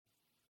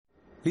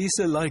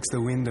Lisa likes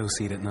the window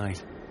seat at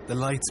night, the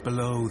lights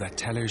below that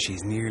tell her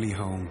she's nearly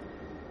home.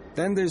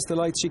 Then there's the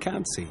lights she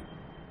can't see,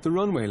 the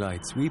runway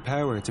lights we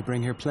power to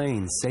bring her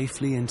planes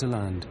safely into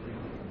land.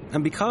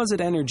 And because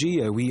at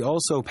Energia we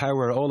also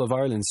power all of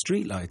Ireland's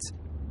streetlights,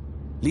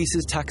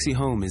 Lisa's taxi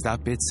home is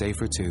that bit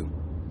safer too.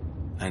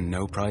 And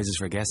no prizes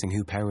for guessing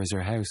who powers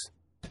her house.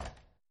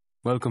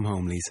 Welcome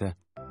home, Lisa.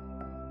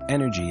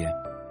 Energia,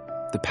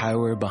 the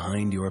power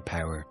behind your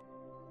power.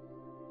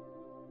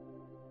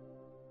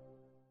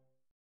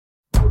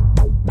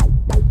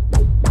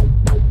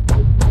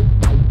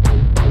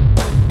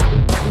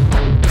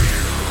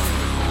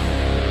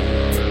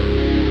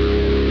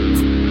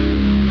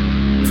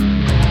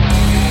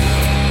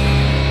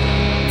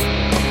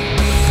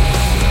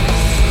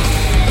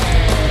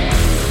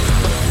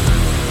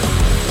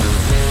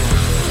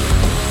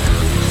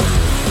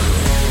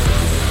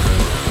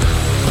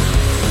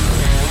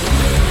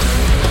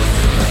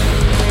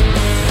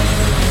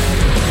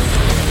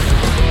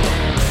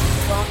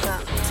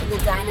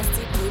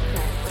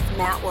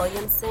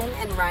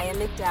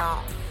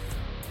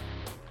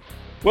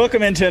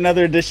 Welcome into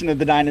another edition of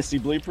the Dynasty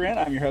Blueprint.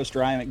 I'm your host,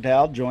 Ryan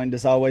McDowell, joined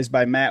as always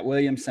by Matt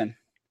Williamson.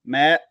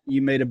 Matt,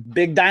 you made a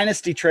big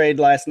Dynasty trade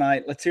last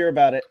night. Let's hear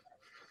about it.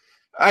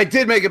 I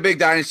did make a big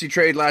Dynasty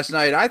trade last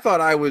night. I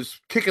thought I was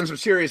kicking some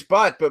serious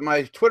butt, but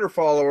my Twitter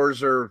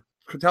followers are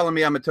telling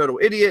me I'm a total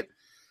idiot.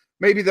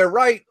 Maybe they're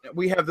right.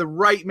 We have the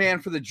right man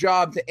for the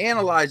job to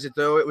analyze it,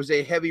 though. It was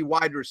a heavy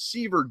wide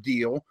receiver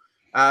deal.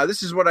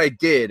 This is what I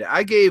did.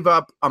 I gave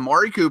up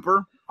Amari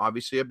Cooper,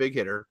 obviously a big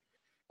hitter,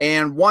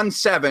 and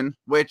 1-7,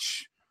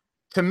 which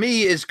to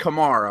me is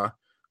Kamara.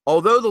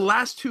 Although the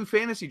last two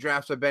fantasy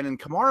drafts I've been in,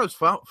 Kamara's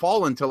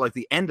fallen to like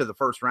the end of the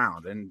first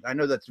round. And I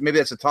know maybe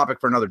that's a topic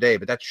for another day,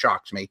 but that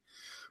shocks me.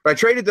 But I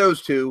traded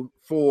those two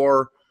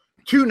for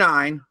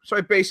 2-9. So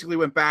I basically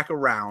went back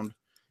around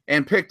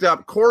and picked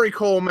up Corey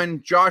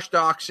Coleman, Josh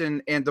Doxson,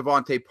 and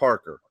Devontae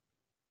Parker.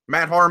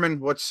 Matt Harmon,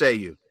 what say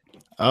you?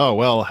 Oh,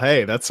 well,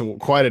 hey, that's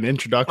quite an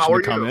introduction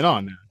to come in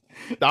on.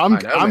 I'm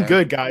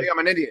good, guys. I think I'm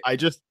an idiot.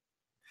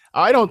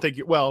 I don't think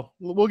well,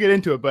 we'll get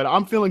into it, but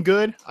I'm feeling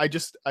good. I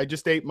just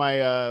ate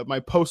my my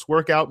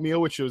post-workout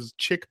meal, which was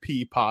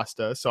chickpea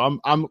pasta. So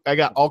I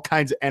got all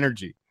kinds of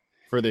energy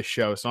for this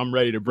show. So I'm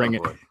ready to bring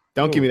it.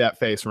 Don't give me that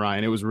face,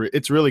 Ryan.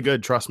 It's really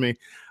good. Trust me.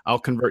 I'll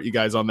convert you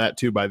guys on that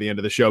too by the end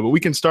of the show, but we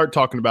can start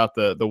talking about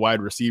the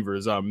wide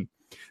receivers.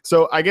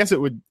 So I guess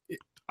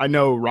I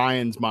know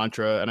Ryan's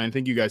mantra, and I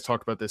think you guys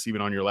talked about this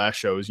even on your last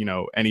show, is,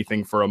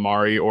 anything for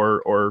Amari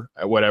or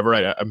whatever.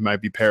 I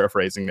might be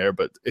paraphrasing there,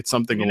 but it's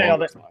something along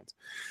those lines.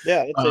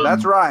 Yeah,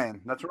 that's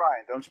Ryan. That's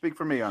Ryan. Don't speak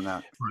for me on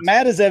that.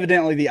 Matt is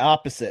evidently the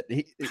opposite.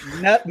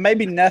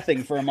 Maybe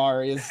nothing for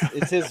Amari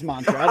is his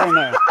mantra. I don't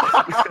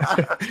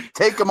know.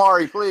 Take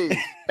Amari, please.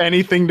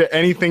 Anything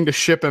to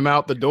ship him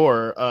out the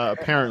door,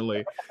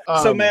 apparently.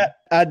 So, Matt,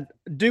 I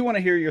do want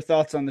to hear your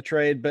thoughts on the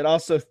trade, but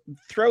also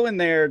throw in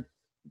there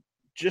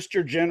just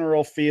your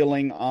general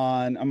feeling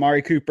on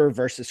Amari Cooper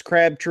versus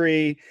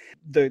Crabtree.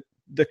 The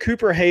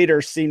Cooper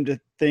haters seem to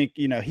think,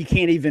 he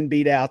can't even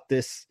beat out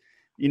this,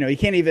 he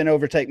can't even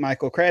overtake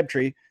Michael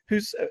Crabtree,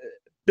 who's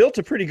built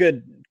a pretty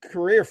good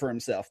career for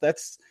himself.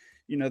 That's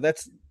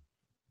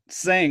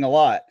saying a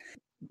lot.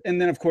 And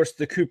then, of course,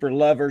 the Cooper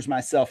lovers,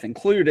 myself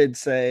included,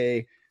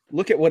 say,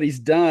 look at what he's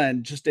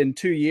done just in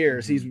 2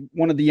 years. Mm-hmm. He's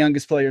one of the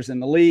youngest players in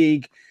the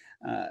league,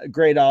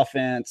 great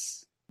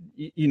offense.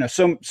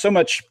 So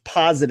much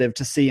positive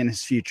to see in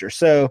his future.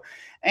 So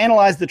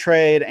analyze the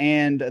trade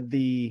and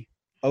the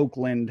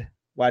Oakland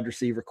wide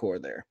receiver core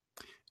there.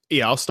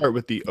 Yeah, I'll start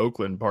with the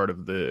Oakland part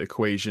of the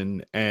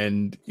equation.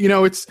 And,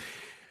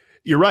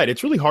 you're right.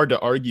 It's really hard to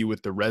argue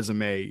with the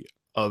resume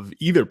of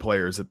either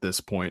players at this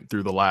point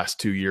through the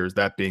last 2 years,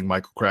 that being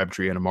Michael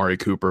Crabtree and Amari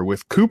Cooper.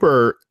 With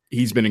Cooper,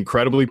 he's been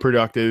incredibly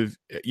productive.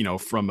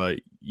 From a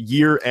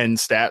year-end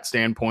stat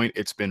standpoint,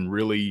 it's been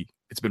really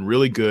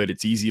good.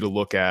 It's easy to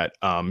look at.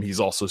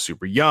 He's also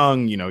super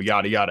young,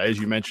 yada, yada. As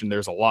you mentioned,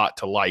 there's a lot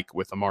to like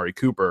with Amari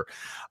Cooper.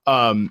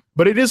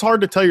 But it is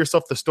hard to tell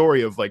yourself the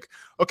story of like,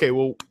 okay,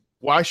 well,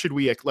 why should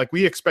we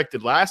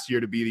expected last year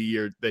to be the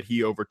year that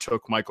he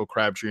overtook Michael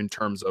Crabtree in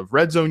terms of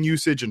red zone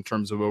usage, in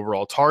terms of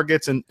overall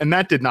targets. And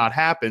that did not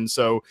happen.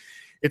 So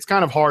it's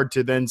kind of hard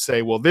to then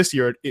say, well, this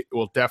year it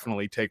will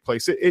definitely take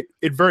place. It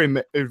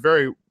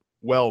very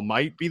well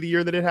might be the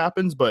year that it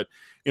happens, but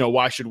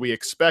why should we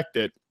expect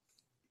it?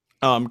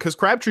 Because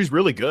Crabtree's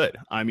really good.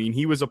 I mean,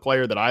 he was a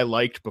player that I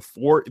liked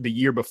before the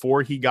year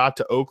before he got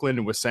to Oakland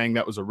and was saying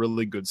that was a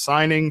really good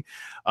signing.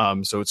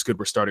 So it's good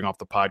we're starting off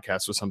the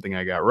podcast with something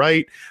I got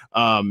right.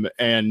 And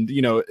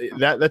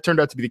that turned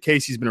out to be the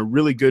case. He's been a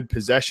really good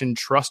possession,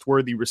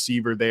 trustworthy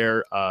receiver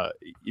there.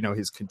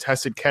 His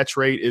contested catch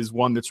rate is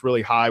one that's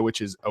really high,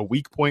 which is a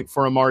weak point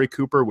for Amari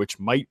Cooper, which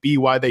might be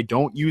why they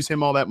don't use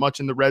him all that much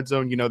in the red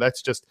zone.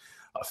 That's just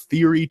a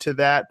theory to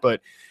that,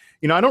 but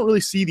I don't really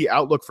see the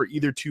outlook for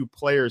either two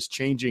players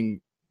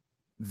changing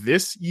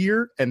this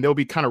year, and they'll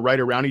be kind of right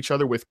around each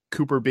other, with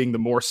Cooper being the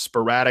more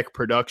sporadic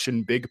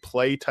production, big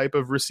play type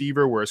of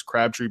receiver, whereas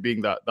Crabtree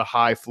being the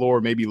high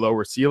floor, maybe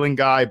lower ceiling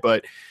guy.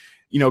 But,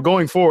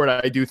 going forward,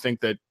 I do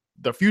think that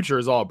the future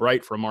is all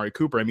bright for Amari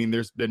Cooper. I mean,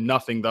 there's been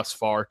nothing thus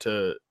far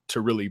to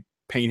really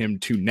paint him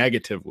too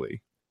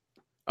negatively.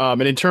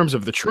 And in terms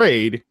of the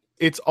trade,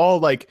 it's all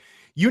like,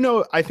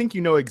 I think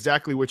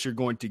exactly what you're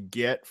going to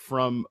get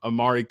from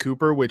Amari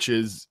Cooper, which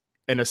is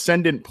an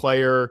ascendant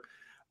player,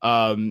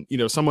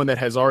 someone that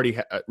has already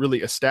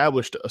really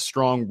established a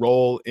strong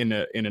role in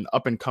an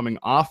up and coming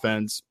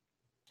offense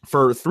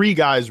for three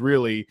guys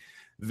really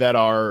that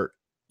are,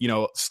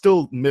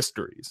 still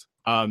mysteries.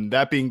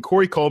 That being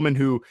Corey Coleman,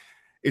 who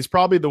is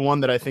probably the one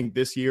that I think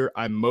this year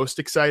I'm most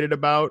excited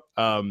about.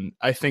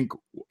 I think,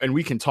 and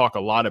we can talk a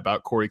lot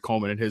about Corey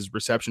Coleman and his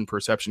reception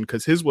perception,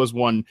 because his was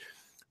one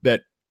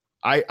that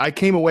I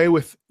came away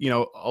with,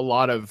 a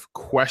lot of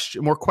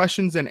more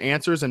questions than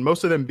answers, and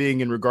most of them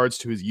being in regards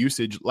to his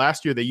usage.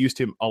 Last year, they used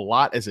him a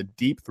lot as a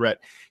deep threat.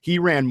 He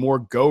ran more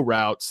go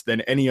routes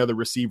than any other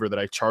receiver that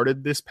I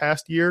charted this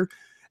past year,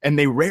 and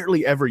they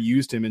rarely ever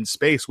used him in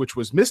space, which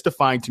was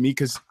mystifying to me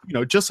because,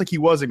 just like he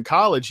was in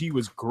college, he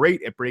was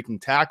great at breaking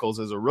tackles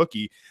as a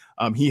rookie.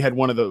 He had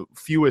one of the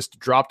fewest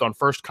dropped on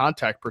first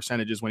contact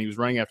percentages when he was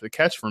running after the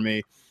catch for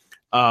me.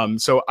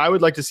 So I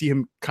would like to see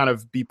him kind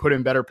of be put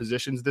in better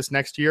positions this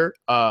next year.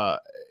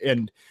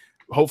 And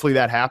hopefully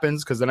that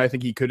happens, because then I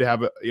think he could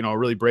have a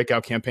really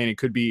breakout campaign. It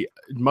could be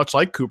much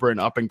like Cooper, an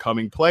up and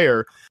coming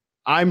player.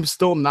 I'm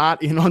still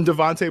not in on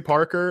Devontae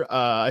Parker.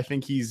 I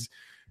think he's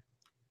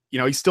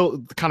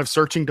still kind of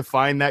searching to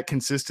find that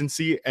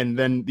consistency, and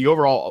then the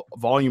overall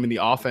volume in the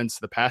offense,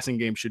 the passing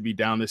game should be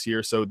down this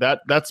year. So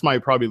that's my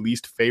probably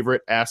least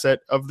favorite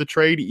asset of the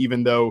trade,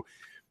 even though,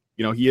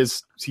 he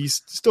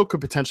still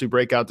could potentially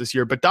break out this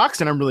year. But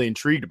Doxson, I'm really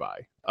intrigued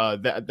by.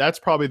 That's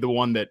probably the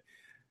one that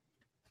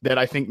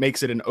I think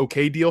makes it an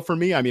okay deal for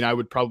me. I mean, I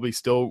would probably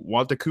still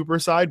want the Cooper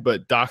side,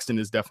 but Doxson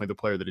is definitely the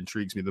player that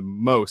intrigues me the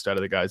most out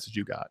of the guys that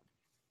you got.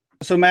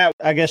 So Matt,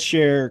 I guess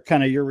share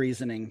kind of your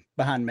reasoning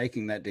behind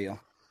making that deal.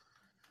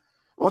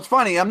 Well, it's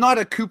funny. I'm not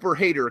a Cooper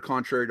hater,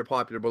 contrary to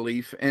popular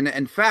belief. And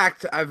in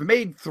fact, I've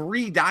made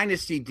 3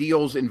 dynasty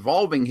deals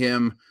involving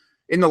him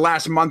in the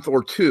last month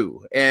or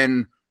two.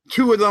 And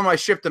 2 of them I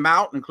shipped him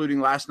out, including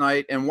last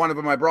night. And 1 of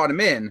them I brought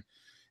him in.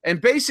 And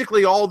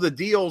basically all the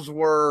deals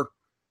were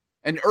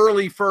an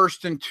early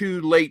first and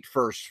 2 late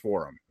firsts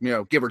for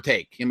him, give or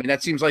take. I mean,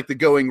 that seems like the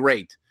going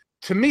rate.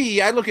 To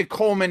me, I look at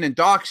Coleman and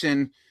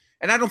Doxson,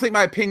 and I don't think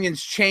my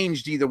opinion's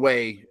changed either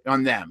way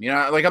on them.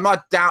 I'm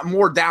not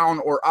more down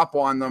or up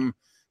on them.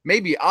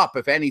 Maybe up,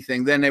 if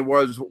anything, than it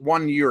was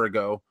 1 year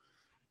ago.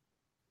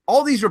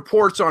 All these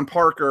reports on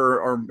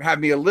Parker have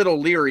me a little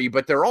leery,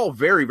 but they're all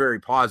very, very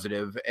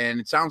positive, and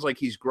it sounds like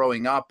he's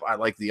growing up. I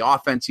like the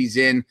offense he's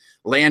in.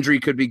 Landry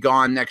could be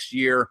gone next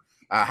year.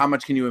 How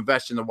much can you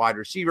invest in the wide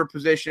receiver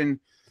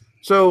position?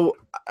 So,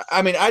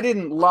 I mean, I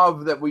didn't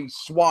love that we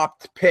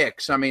swapped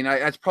picks. I mean,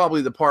 that's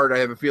probably the part I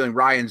have a feeling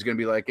Ryan's going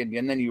to be like,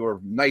 and then you were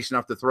nice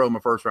enough to throw him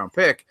a first-round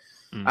pick.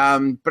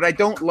 But I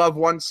don't love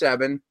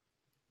 1-7.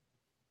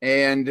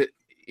 And,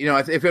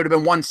 if it would have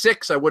been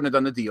 1-6, I wouldn't have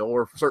done the deal,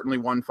 or certainly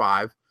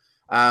 1-5.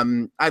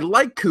 I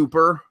like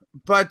Cooper,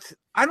 but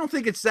I don't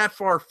think it's that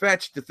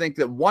far-fetched to think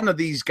that one of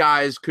these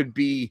guys could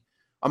be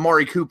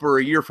Amari Cooper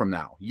a year from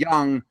now.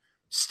 Young,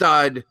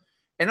 stud,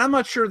 and I'm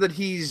not sure that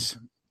he's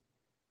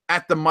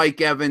at the Mike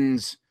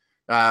Evans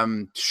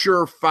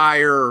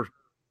surefire,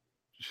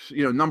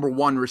 number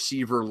 1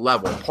 receiver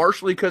level,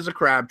 partially because of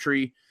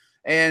Crabtree.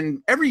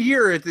 And every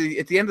year at the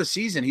end of the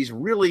season, he's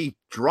really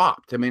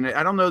dropped. I mean,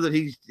 I don't know that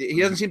he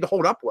doesn't seem to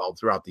hold up well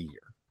throughout the year.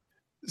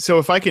 So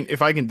if I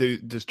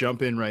can just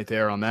jump in right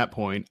there on that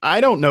point, I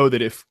don't know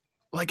that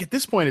at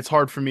this point, it's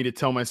hard for me to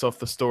tell myself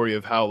the story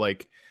of how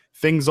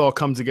things all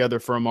come together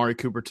for Amari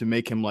Cooper to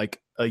make him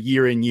a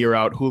year in, year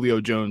out Julio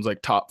Jones,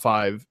 top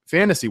 5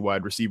 fantasy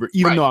wide receiver,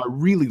 even though I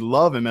really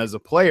love him as a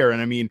player.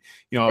 And I mean,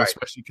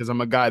 especially because I'm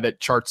a guy that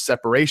charts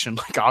separation,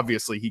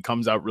 obviously he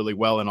comes out really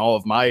well in all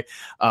of my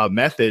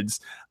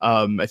methods.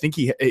 I think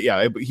he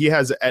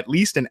has at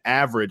least an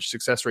average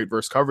success rate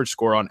versus coverage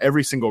score on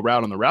every single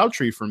route on the route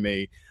tree for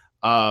me.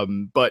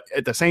 But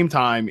at the same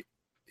time,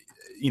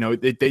 he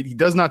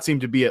does not seem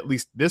to be, at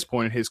least this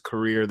point in his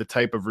career, the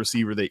type of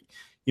receiver that,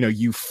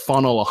 you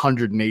funnel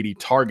 180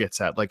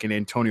 targets at, like an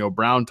Antonio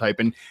Brown type.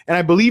 And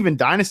I believe in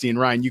Dynasty, and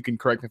Ryan, you can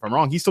correct me if I'm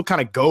wrong, he still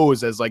kind of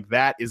goes as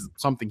that is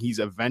something he's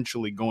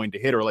eventually going to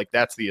hit, or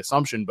that's the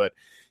assumption. But,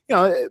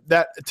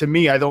 that to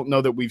me, I don't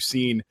know that we've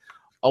seen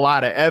a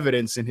lot of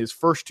evidence in his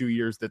first 2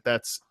 years that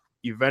that's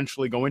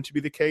eventually going to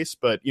be the case.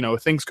 But,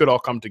 things could all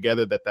come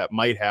together that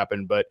might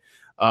happen. But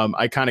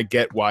I kind of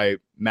get why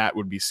Matt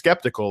would be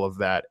skeptical of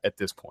that at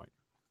this point.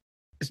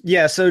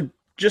 Yeah. So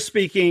just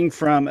speaking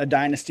from a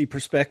dynasty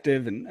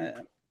perspective, and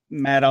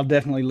Matt, I'll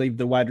definitely leave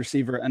the wide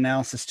receiver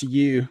analysis to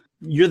you.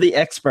 You're the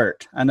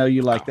expert. I know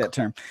you like that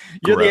term.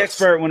 You're the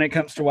expert when it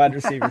comes to wide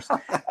receivers.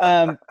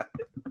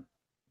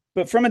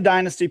 But from a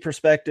dynasty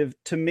perspective,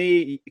 to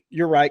me,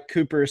 you're right.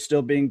 Cooper is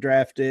still being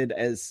drafted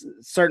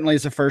certainly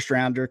as a first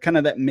rounder, kind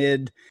of that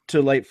mid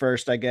to late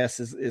first, I guess,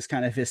 is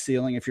kind of his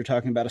ceiling if you're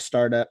talking about a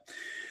startup.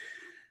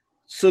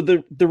 So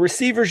the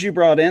receivers you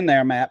brought in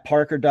there, Matt,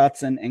 Parker,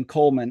 Dotson, and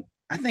Coleman,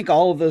 I think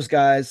all of those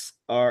guys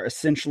are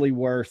essentially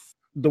worth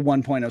the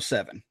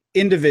 1.07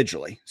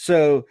 individually.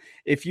 So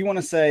if you want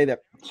to say that,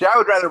 see, I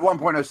would rather have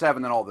 1.07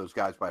 than all those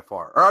guys by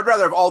far, or I'd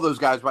rather have all those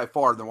guys by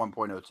far than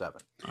 1.07.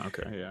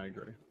 Okay, yeah, I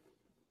agree.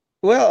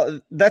 well,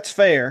 that's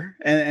fair,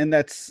 and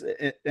that's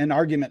an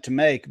argument to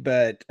make.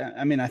 But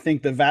I mean, I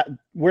think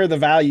where the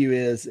value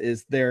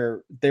is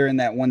they're in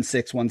that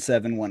 1.6,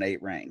 1.7,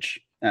 1.8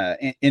 range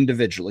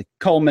individually.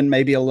 Coleman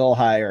maybe a little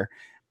higher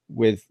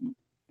with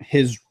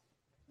his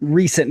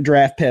recent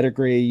draft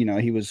pedigree. You know,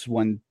 he was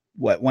 1.3,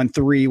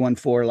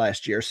 1.4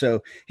 last year,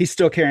 so he's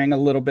still carrying a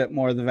little bit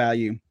more of the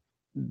value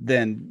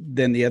than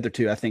the other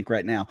two, I think,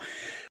 right now.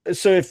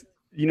 So if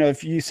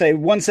you say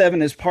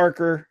 1.7 is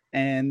Parker,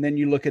 and then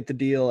you look at the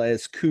deal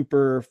as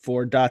Cooper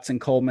for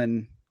Dotson,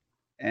 Coleman,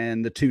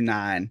 and the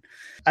 2.9,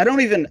 I don't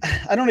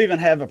even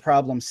have a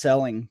problem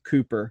selling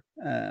Cooper,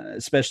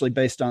 especially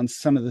based on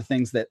some of the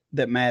things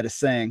that Matt is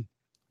saying.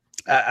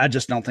 I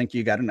just don't think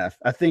you got enough.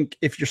 I think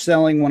if you're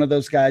selling one of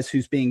those guys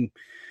who's being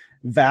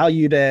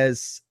valued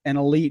as an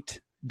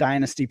elite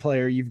dynasty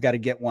player, you've got to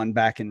get one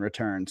back in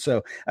return.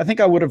 So I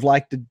think I would have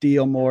liked the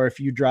deal more if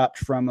you dropped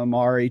from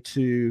Amari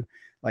to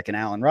like an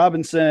Allen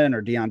Robinson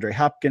or DeAndre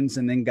Hopkins,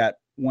 and then got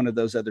one of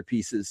those other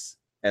pieces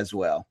as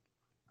well.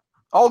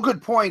 All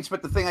good points,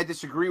 but the thing I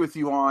disagree with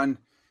you on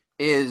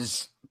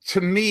is,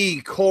 to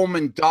me,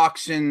 Coleman,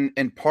 Dotson,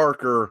 and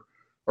Parker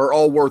are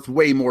all worth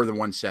way more than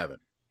 1.7.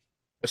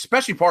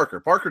 Especially Parker.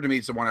 Parker, to me,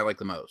 is the one I like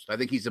the most. I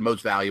think he's the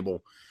most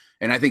valuable,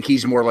 and I think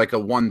he's more like a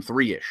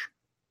 1.3-ish.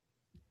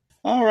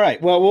 All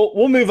right. Well,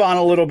 we'll move on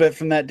a little bit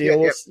from that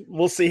deal. Yeah.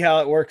 We'll see how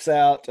it works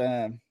out.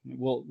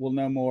 We'll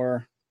know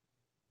more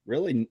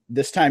really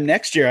this time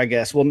next year, I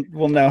guess. We'll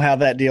know how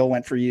that deal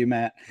went for you,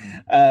 Matt.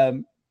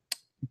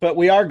 But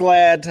we are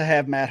glad to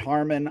have Matt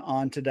Harmon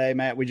on today.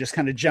 Matt, we just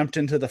kind of jumped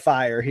into the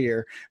fire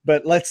here,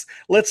 but let's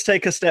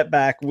take a step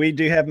back. We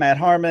do have Matt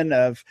Harmon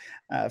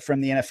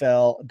from the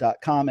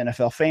NFL.com,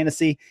 NFL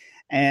Fantasy,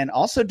 and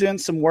also doing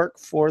some work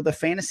for the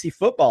Fantasy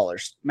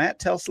Footballers. Matt,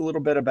 tell us a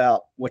little bit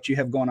about what you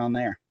have going on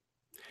there.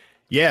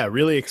 Yeah,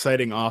 really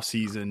exciting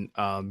offseason.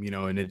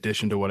 In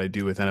addition to what I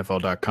do with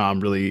NFL.com,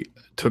 really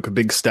took a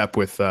big step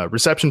with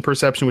Reception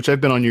Perception, which I've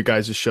been on your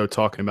guys' show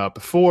talking about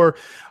before.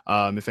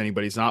 If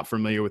anybody's not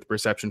familiar with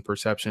Reception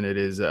Perception, it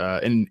is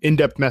an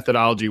in-depth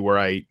methodology where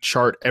I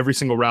chart every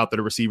single route that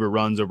a receiver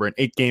runs over an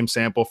 8-game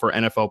sample for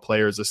NFL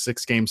players, a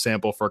 6-game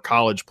sample for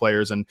college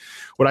players. And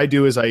what I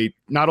do is I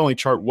not only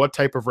chart what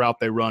type of route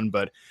they run,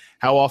 but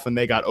how often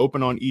they got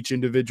open on each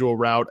individual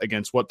route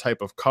against what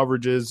type of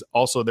coverages.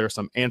 Also, there are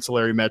some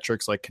ancillary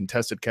metrics like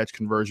contested catch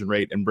conversion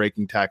rate and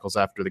breaking tackles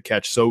after the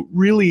catch. So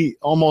really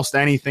almost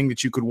anything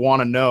that you could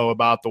want to know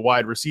about the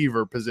wide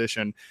receiver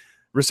position,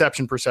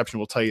 Reception Perception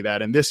will tell you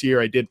that. And this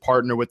year I did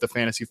partner with the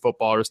Fantasy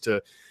Footballers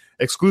to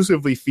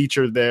exclusively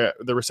feature the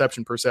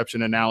Reception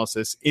Perception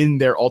analysis in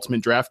their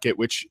Ultimate Draft Kit,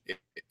 which,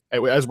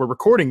 as we're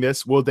recording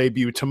this, will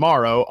debut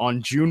tomorrow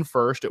on June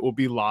 1st. It will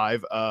be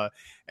live.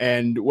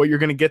 And what you're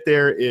going to get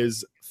there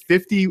is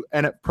 50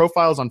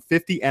 profiles on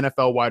 50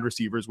 NFL wide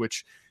receivers,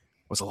 which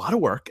was a lot of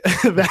work.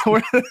 that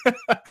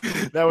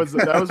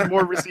was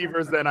more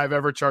receivers than I've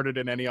ever charted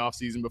in any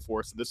offseason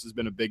before. So this has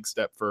been a big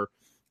step for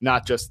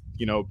not just,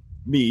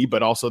 me,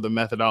 but also the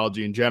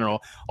methodology in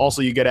general.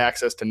 Also, you get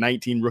access to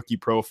 19 rookie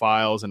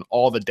profiles and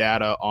all the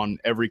data on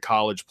every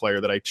college player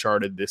that I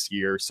charted this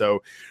year.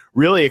 So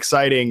really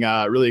exciting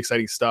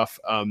stuff.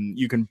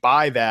 You can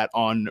buy that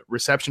on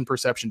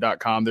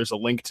receptionperception.com. There's a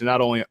link to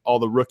not only all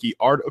the rookie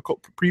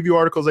preview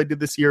articles I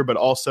did this year, but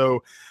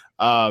also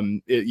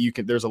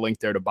there's a link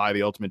there to buy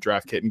the Ultimate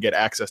Draft Kit and get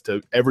access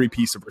to every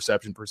piece of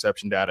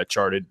Perception data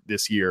charted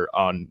this year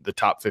on the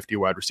top 50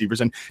 wide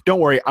receivers. And don't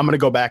worry, I'm going to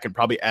go back and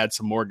probably add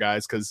some more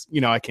guys because,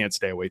 I can't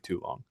stay away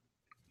too long.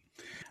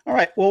 All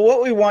right. Well,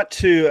 what we want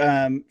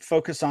to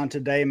focus on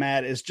today,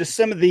 Matt, is just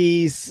some of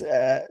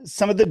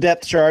the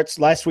depth charts.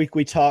 Last week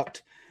we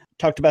talked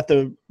about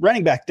the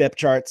running back depth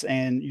charts,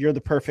 and you're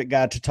the perfect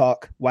guy to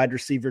talk wide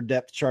receiver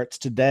depth charts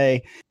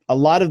today. A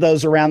lot of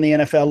those around the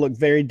NFL look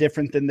very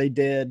different than they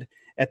did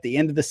at the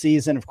end of the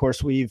season. Of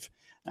course, we've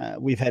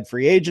had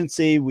free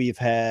agency, we've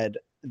had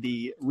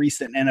the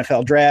recent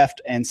NFL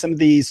draft, and some of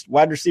these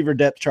wide receiver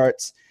depth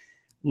charts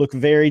look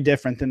very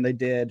different than they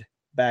did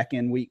back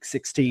in week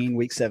 16,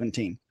 week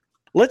 17.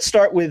 Let's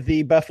start with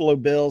the Buffalo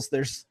Bills.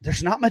 There's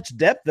not much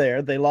depth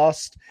there. They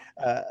lost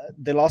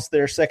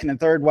their second and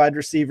third wide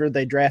receiver.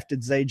 They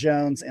drafted Zay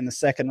Jones in the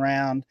second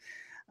round.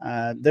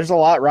 There's a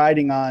lot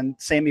riding on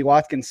Sammy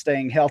Watkins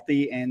staying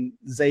healthy and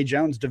Zay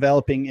Jones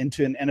developing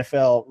into an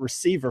NFL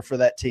receiver for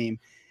that team.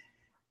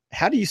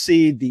 How do you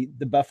see the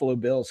Buffalo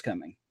Bills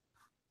coming?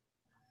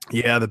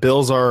 Yeah, the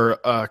Bills are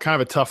kind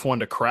of a tough one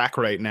to crack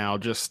right now,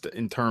 just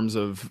in terms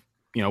of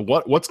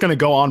what's going to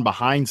go on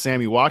behind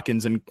Sammy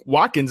Watkins. And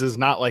Watkins is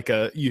not like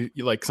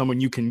like someone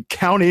you can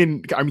count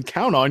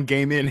on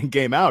game in and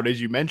game out,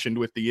 as you mentioned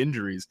with the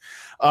injuries.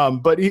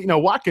 But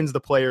Watkins, the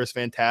player, is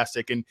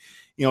fantastic. And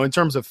in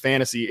terms of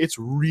fantasy, it's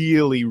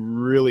really,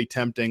 really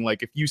tempting.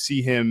 Like if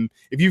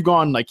you've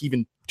gone like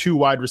even 2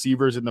 wide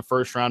receivers in the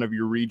first round of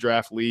your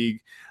redraft league,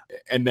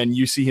 and then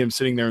you see him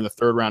sitting there in the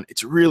third round,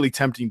 it's really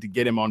tempting to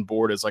get him on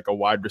board as like a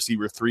wide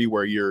receiver 3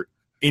 where you're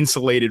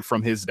insulated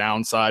from his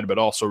downside, but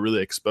also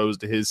really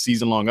exposed to his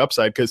season-long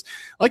upside. Because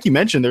like you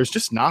mentioned, there's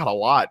just not a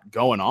lot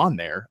going on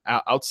there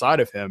outside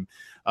of him.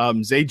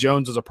 Zay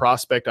Jones is a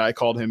prospect. I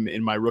called him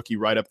in my rookie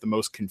write-up the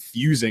most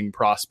confusing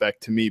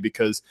prospect to me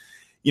because,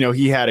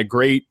 he had a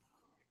great,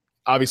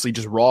 obviously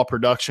just raw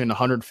production,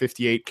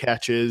 158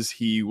 catches.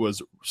 He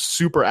was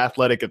super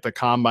athletic at the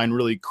combine,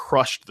 really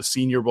crushed the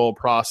Senior Bowl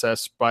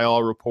process by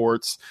all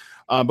reports.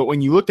 But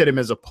when you looked at him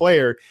as a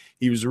player,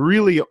 he was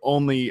really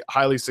only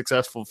highly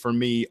successful for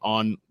me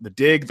on the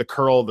dig, the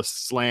curl, the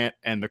slant,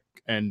 and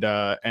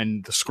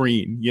the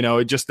screen.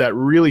 Just that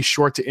really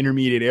short to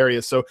intermediate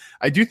area. So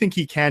I do think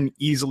he can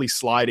easily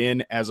slide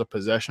in as a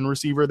possession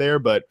receiver there.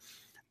 But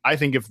I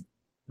think if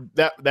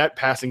that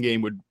passing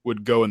game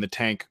would go in the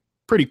tank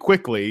pretty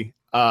quickly,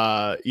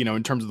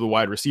 in terms of the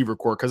wide receiver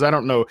core, because I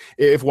don't know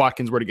if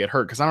Watkins were to get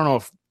hurt, because I don't know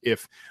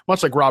if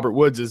much like Robert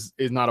Woods is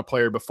not a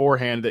player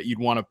beforehand that you'd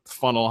want to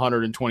funnel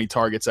 120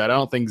 targets at. I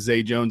don't think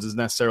Zay Jones is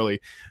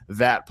necessarily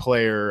that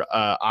player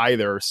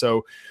either.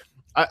 So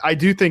I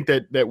do think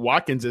that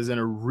Watkins is in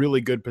a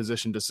really good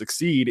position to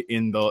succeed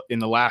in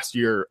the last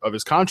year of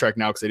his contract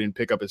now, because they didn't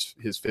pick up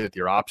his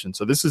fifth-year option.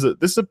 So this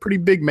is a pretty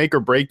big make or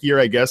break year,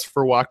 I guess,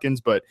 for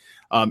Watkins. But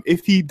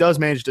if he does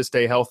manage to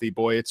stay healthy,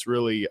 boy, it's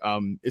really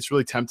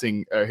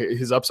tempting.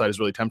 His upside is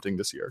really tempting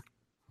this year.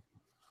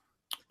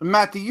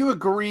 Matt, do you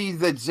agree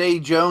that Zay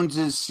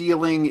Jones's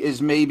ceiling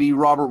is maybe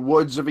Robert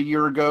Woods of a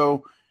year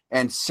ago,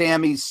 and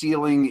Sammy's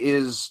ceiling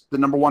is the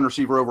number 1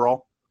 receiver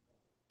overall?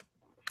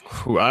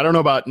 I don't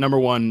know about number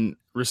 1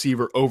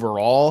 receiver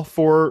overall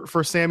for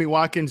Sammy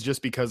Watkins,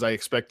 just because I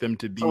expect them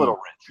to be a little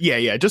rich.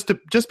 Yeah.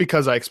 Just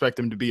because I expect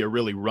them to be a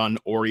really run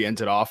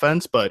oriented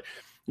offense, but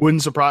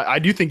wouldn't surprise. I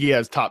do think he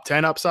has top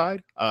 10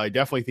 upside. I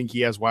definitely think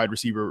he has wide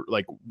receiver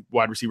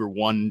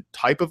 1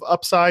 type of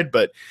upside,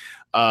 but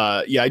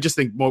I just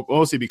think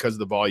mostly because of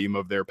the volume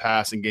of their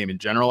passing game in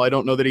general. I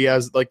don't know that he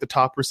has like the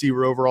top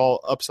receiver overall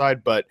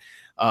upside, but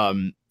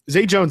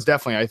Zay Jones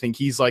definitely. I think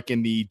he's like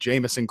in the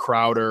Jamison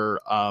Crowder,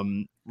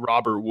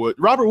 Robert Woods.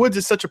 Robert Woods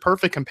is such a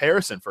perfect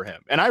comparison for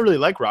him, and I really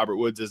like Robert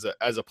Woods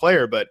as a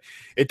player, but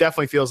it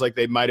definitely feels like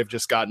they might have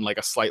just gotten like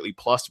a slightly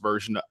plus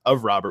version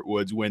of Robert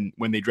Woods when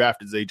they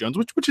drafted Zay Jones,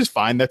 which is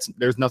fine.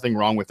 There's nothing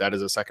wrong with that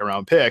as a second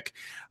round pick,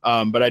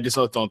 but I just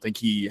don't think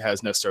he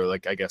has necessarily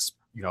like, I guess,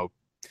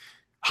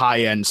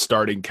 high end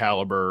starting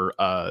caliber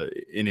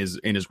in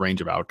his range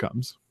of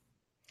outcomes.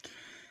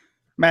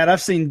 Matt,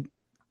 I've seen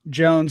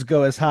Jones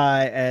go as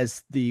high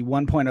as the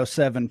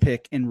 1.07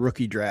 pick in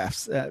rookie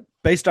drafts.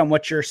 Based on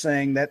what you're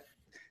saying, that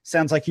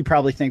sounds like you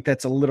probably think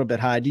that's a little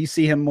bit high. Do you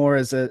see him more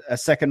as a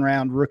second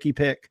round rookie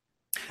pick?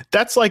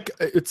 That's like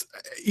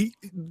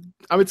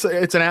I would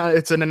say it's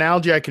an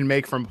analogy I can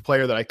make from a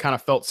player that I kind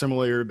of felt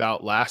similar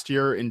about last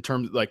year, in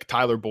terms of like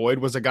Tyler Boyd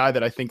was a guy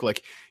that I think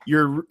like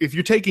if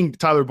you're taking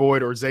Tyler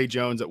Boyd or Zay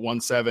Jones at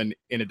 1.7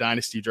 in a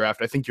dynasty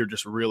draft, I think you're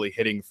just really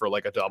hitting for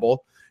like a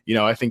double.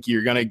 I think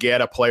you're going to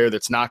get a player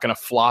that's not going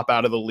to flop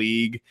out of the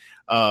league.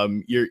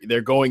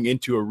 They're going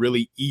into a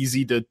really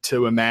easy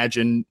to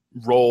imagine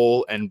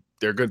role, and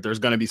they're good. There's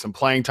going to be some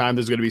playing time.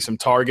 There's going to be some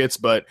targets,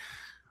 but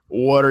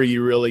what are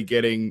you really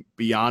getting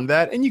beyond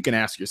that? And you can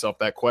ask yourself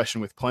that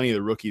question with plenty of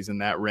the rookies in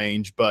that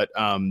range. But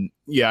to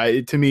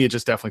me, it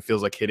just definitely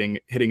feels like hitting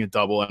a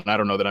double. And I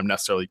don't know that I'm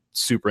necessarily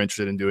super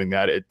interested in doing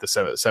that at the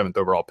seventh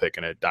overall pick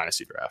in a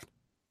dynasty draft.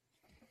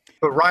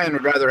 But Ryan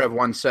would rather have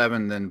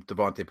 1.7 than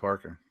Devontae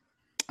Parker.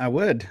 I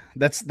would.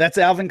 That's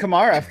Alvin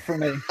Kamara for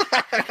me.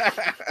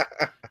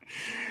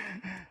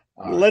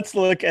 Let's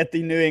look at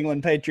the New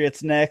England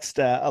Patriots next.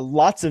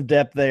 Lots of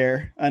depth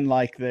there,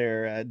 unlike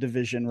their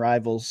division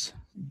rivals,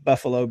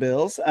 Buffalo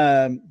Bills.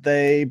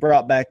 They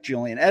brought back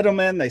Julian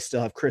Edelman. They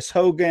still have Chris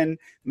Hogan,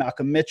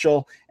 Malcolm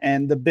Mitchell,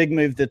 and the big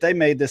move that they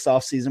made this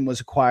offseason was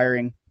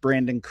acquiring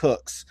Brandon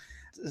Cooks.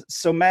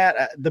 So,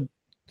 Matt,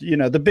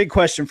 the big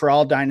question for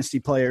all dynasty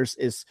players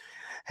is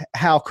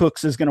how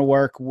Cooks is going to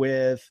work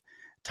with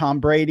Tom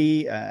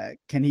Brady.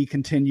 Can he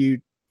continue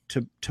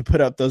to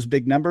put up those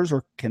big numbers,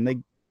 or can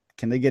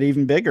they get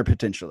even bigger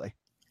potentially?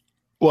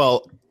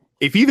 Well,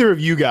 if either of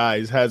you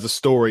guys has a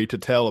story to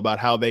tell about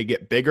how they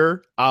get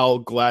bigger, I'll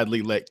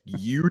gladly let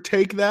you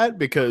take that,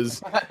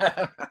 because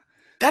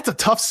that's a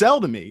tough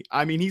sell to me.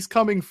 I mean, he's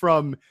coming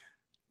from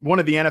one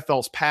of the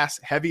NFL's pass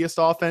heaviest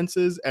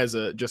offenses as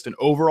just an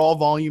overall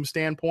volume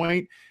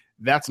standpoint.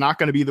 That's not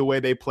going to be the way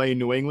they play in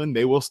New England.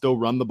 They will still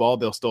run the ball.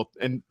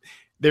 And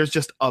there's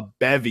just a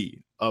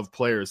bevy of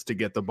players to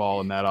get the ball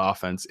in that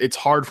offense. It's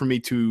hard for me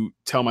to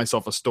tell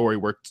myself a story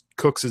where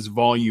Cooks'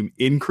 volume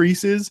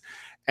increases.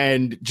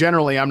 And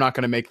generally, I'm not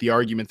going to make the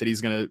argument that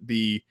he's going to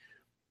be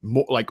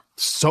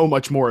so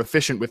much more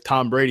efficient with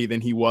Tom Brady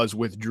than he was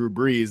with Drew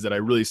Brees, that I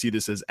really see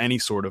this as any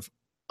sort of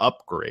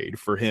upgrade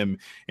for him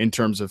in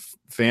terms of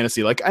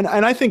fantasy. And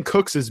I think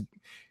Cooks is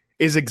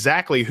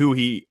exactly who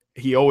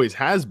he always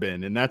has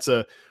been. And that's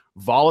a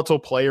volatile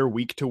player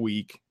week to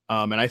week.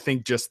 And I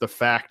think just the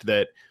fact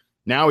that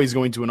Now he's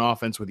going to an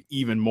offense with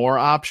even more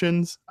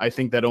options. I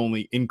think that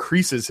only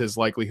increases his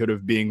likelihood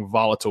of being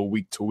volatile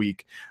week to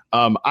week.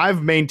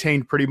 I've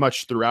maintained pretty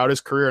much throughout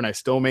his career, and I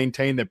still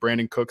maintain that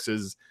Brandin Cooks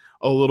is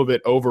a little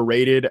bit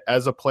overrated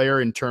as a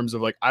player in terms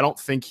of, like, I don't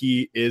think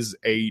he is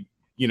a,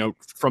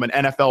 from an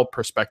NFL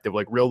perspective,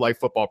 like real life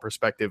football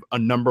perspective, a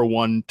number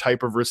one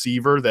type of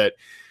receiver that,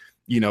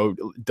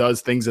 does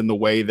things in the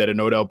way that an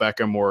Odell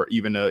Beckham or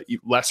even a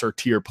lesser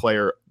tier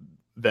player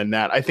than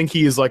that. I think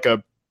he is like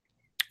a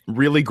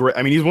really great.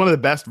 I mean, he's one of the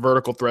best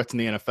vertical threats in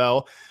the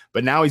NFL,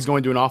 but now he's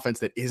going to an offense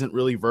that isn't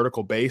really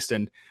vertical based.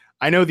 And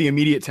I know the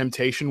immediate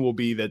temptation will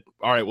be that,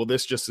 all right, well,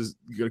 this just is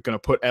going to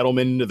put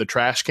Edelman into the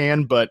trash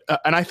can. But,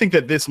 and I think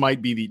that this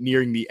might be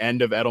nearing the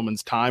end of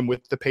Edelman's time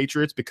with the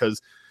Patriots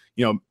because,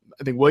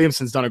 I think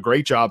Williamson's done a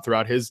great job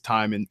throughout his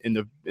time in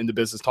the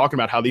business, talking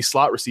about how these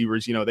slot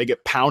receivers, they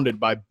get pounded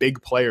by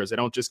big players. They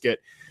don't just get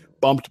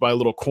bumped by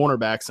little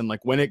cornerbacks. And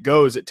like when it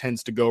goes, it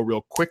tends to go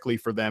real quickly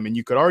for them. And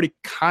you could already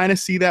kind of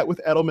see that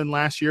with Edelman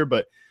last year,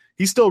 but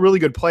he's still a really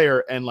good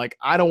player. And like,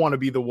 I don't want to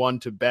be the one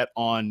to bet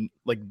on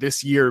like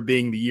this year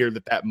being the year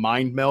that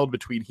mind meld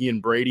between he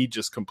and Brady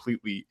just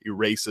completely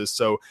erases.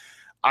 So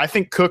I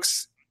think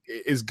Cooks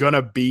is going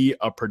to be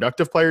a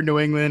productive player in New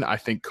England. I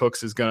think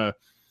Cooks is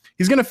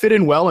he's going to fit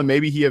in well, and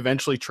maybe he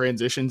eventually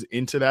transitions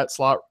into that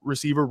slot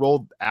receiver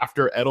role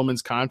after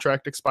Edelman's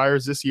contract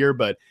expires this year.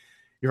 But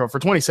for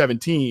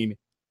 2017,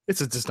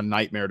 it's just a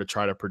nightmare to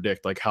try to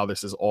predict like how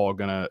this is all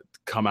going to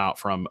come out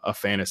from a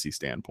fantasy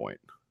standpoint.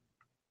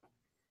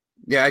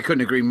 Yeah, I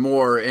couldn't agree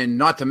more. And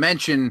not to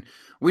mention,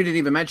 we didn't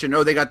even mention,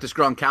 they got this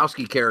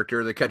Gronkowski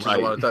character that catches a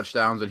lot of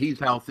touchdowns, and he's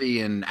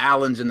healthy, and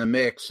Allen's in the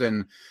mix,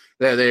 and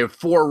they have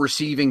 4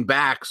 receiving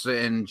backs,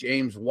 and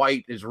James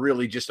White is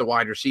really just a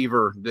wide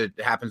receiver that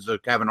happens to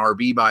have an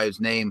RB by his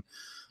name.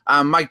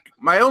 My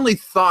only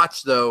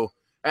thoughts, though,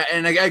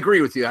 and I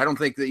agree with you, I don't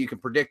think that you can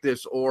predict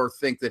this or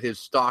think that his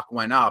stock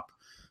went up.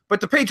 But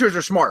the Patriots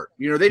are smart.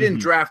 They didn't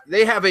draft.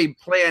 They have a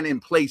plan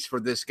in place for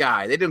this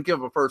guy. They didn't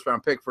give up a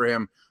first-round pick for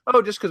him.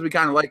 Just because we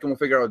kind of like him, we'll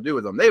figure out what to do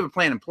with him. They have a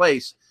plan in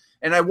place,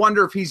 and I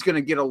wonder if he's going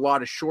to get a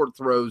lot of short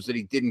throws that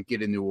he didn't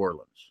get in New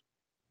Orleans.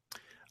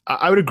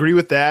 I would agree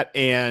with that,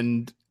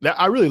 and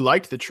I really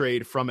liked the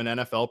trade from an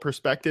NFL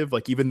perspective.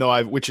 Like, even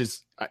though which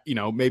is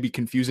maybe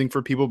confusing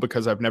for people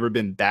because I've never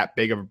been that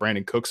big of a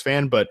Brandin Cooks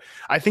fan, but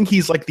I think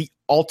he's like the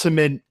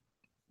ultimate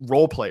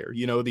role player,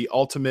 the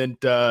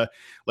ultimate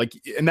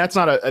and that's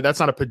not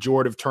a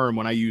pejorative term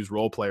when I use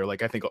role player.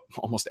 Like, I think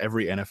almost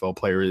every NFL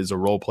player is a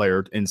role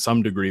player in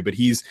some degree, but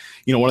he's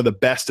one of the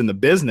best in the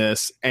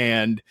business,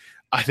 and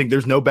I think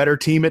there's no better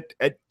team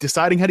at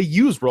deciding how to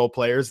use role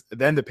players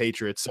than the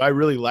Patriots. So I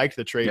really liked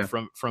the trade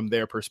from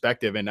their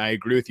perspective, and I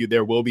agree with you.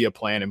 There will be a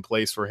plan in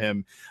place for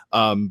him,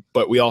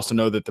 but we also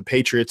know that the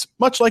Patriots,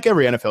 much like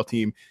every NFL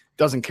team,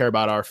 doesn't care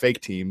about our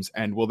fake teams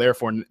and will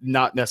therefore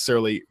not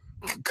necessarily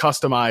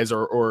customize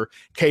or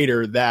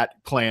cater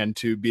that plan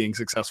to being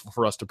successful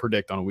for us to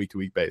predict on a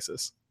week-to-week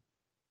basis.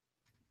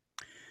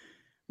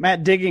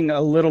 Matt, digging a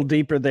little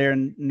deeper there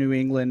in New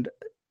England,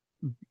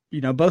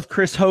 both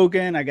Chris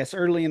Hogan, I guess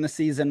early in the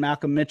season,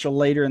 Malcolm Mitchell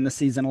later in the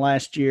season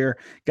last year,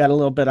 got a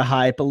little bit of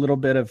hype, a little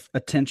bit of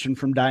attention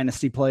from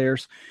dynasty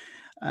players.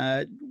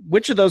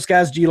 Which of those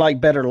guys do you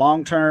like better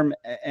long-term?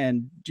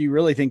 And do you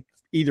really think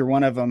either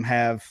one of them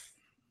have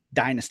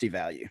dynasty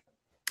value?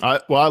 I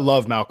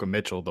love Malcolm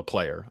Mitchell, the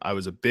player. I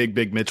was a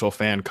big Mitchell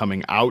fan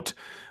coming out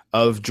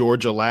of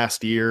Georgia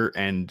last year,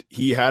 and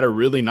he had a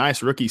really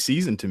nice rookie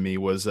season. To me,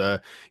 was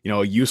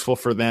useful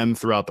for them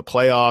throughout the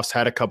playoffs.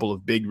 Had a couple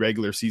of big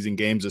regular season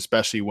games,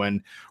 especially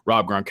when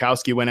Rob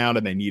Gronkowski went out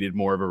and they needed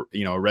more of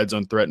a red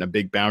zone threat and a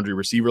big boundary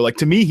receiver. Like,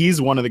 to me,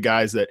 he's one of the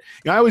guys that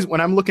I always,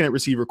 when I'm looking at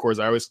receiver cores,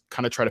 I always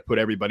kind of try to put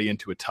everybody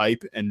into a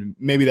type, and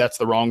maybe that's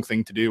the wrong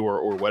thing to do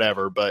or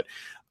whatever, but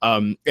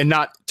and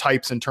not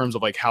types in terms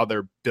of like how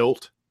they're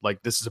built.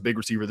 Like, this is a big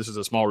receiver, this is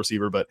a small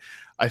receiver, but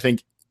I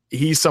think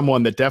he's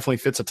someone that definitely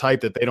fits a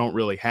type that they don't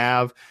really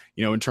have,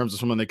 in terms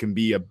of someone that can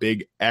be a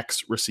big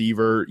X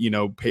receiver.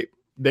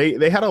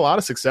 They had a lot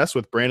of success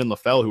with Brandon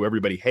LaFell, who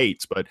everybody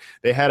hates, but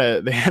they had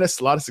a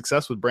lot of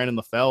success with Brandon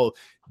LaFell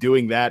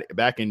doing that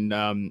back in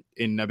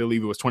I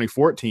believe it was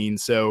 2014.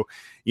 So,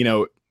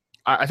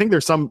 I think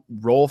there's some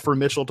role for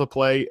Mitchell to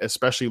play,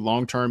 especially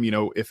long-term,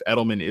 if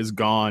Edelman is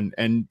gone.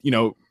 And,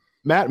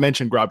 Matt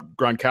mentioned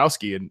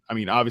Gronkowski, and I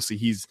mean, obviously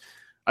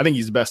I think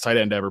he's the best tight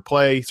end to ever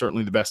play.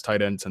 Certainly the best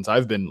tight end since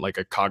I've been like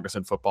a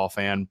cognizant football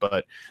fan.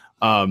 But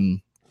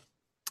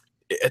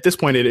at this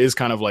point, it is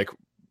kind of like,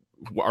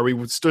 are we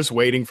just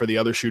waiting for the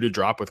other shoe to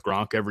drop with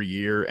Gronk every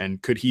year?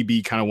 And could he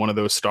be kind of one of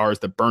those stars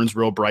that burns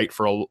real bright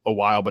for a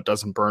while, but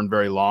doesn't burn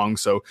very long?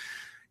 So,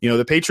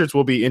 the Patriots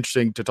will be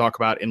interesting to talk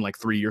about in like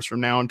 3 years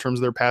from now in terms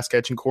of their pass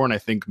catching core. And I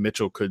think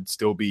Mitchell could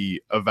still be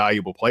a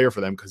valuable player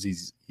for them because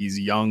he's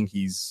young,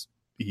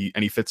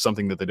 and he fits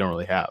something that they don't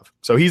really have.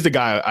 So he's the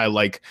guy I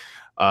like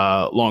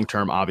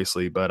long-term,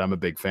 obviously, but I'm a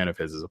big fan of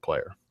his as a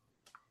player.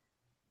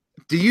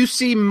 Do you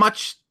see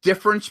much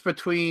difference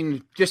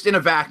between, just in a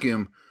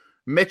vacuum,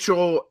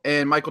 Mitchell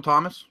and Michael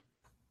Thomas?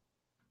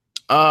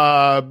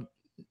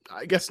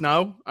 I guess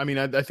no. I mean,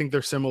 I think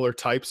they're similar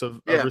types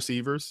of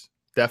receivers,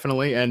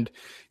 definitely. And,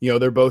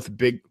 they're both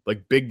big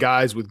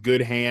guys with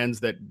good hands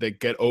that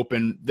get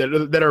open,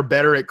 that are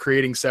better at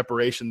creating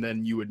separation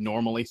than you would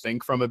normally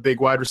think from a big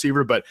wide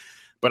receiver. But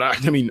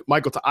I mean,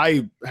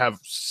 I have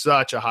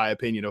such a high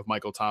opinion of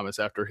Michael Thomas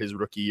after his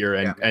rookie year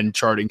and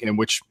charting him,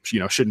 which,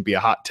 shouldn't be a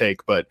hot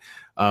take, but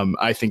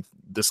I think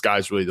the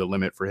sky's really the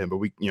limit for him. But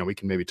we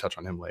can maybe touch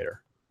on him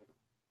later.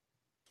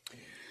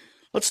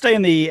 Let's stay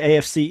in the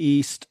AFC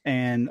East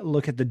and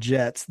look at the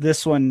Jets.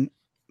 This one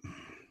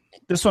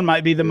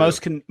might be the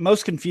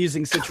most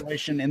confusing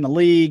situation in the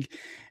league,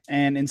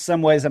 and in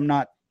some ways, I'm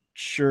not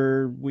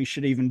sure we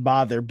should even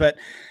bother. But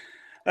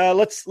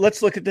let's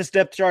look at this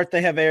depth chart.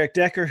 They have Eric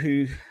Decker,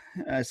 who,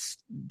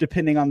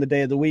 depending on the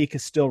day of the week,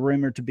 is still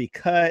rumored to be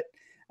cut.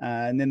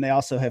 And then they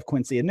also have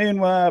Quincy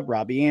Enunwa,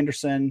 Robbie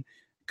Anderson,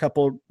 a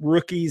couple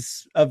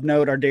rookies of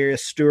note are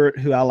Darius Stewart,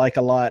 who I like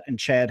a lot, and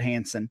Chad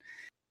Hansen.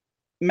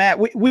 Matt,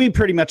 we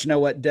pretty much know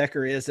what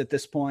Decker is at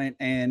this point,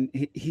 and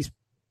he's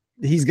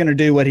going to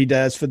do what he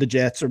does for the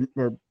Jets,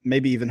 or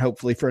maybe even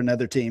hopefully for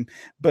another team.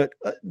 But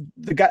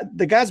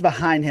the guys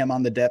behind him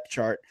on the depth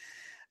chart,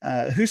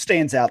 who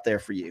stands out there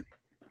for you?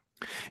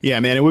 Yeah,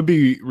 man, it would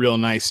be real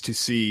nice to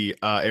see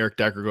Eric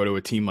Decker go to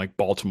a team like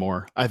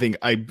Baltimore. I think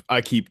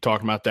I keep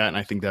talking about that, and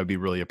I think that would be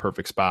really a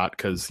perfect spot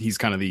because he's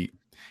kind of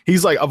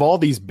he's like, of all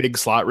these big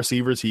slot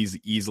receivers, he's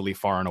easily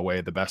far and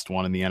away the best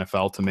one in the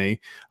NFL to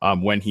me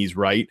when he's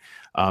right.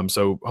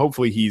 So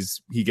hopefully he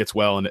gets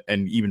well,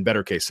 and even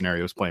better case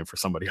scenarios playing for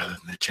somebody other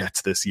than the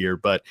Jets this year.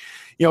 But,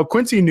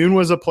 Quincy Enunwa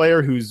was a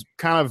player who's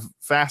kind of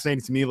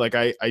fascinating to me. Like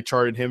I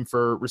charted him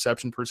for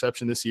reception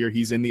perception this year.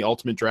 He's in the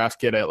ultimate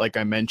draft kit, like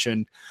I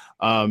mentioned.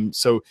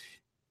 So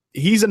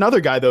he's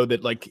another guy, though,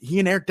 that like he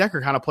and Eric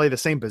Decker kind of play the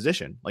same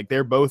position. Like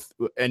they're both,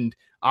 and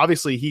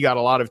obviously he got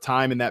a lot of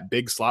time in that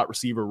big slot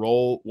receiver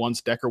role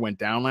once Decker went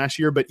down last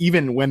year. But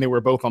even when they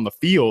were both on the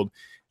field,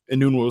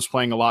 Enunwa was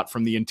playing a lot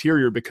from the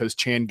interior because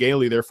Chan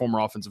Gailey, their former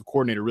offensive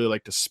coordinator, really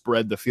liked to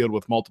spread the field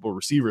with multiple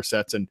receiver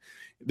sets. And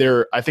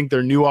I think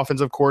their new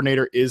offensive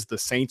coordinator is the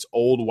Saints'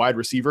 old wide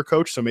receiver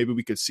coach. So maybe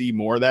we could see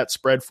more of that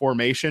spread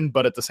formation.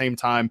 But at the same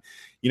time,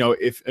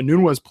 if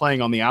Enunwa is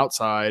playing on the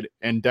outside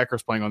and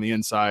Decker's playing on the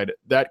inside,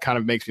 that kind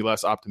of makes me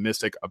less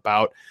optimistic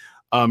about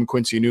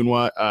Quincy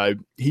Enunwa.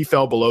 He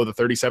fell below the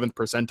 37th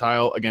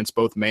percentile against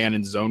both man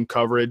and zone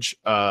coverage,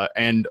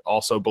 and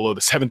also below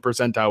the 7th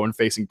percentile when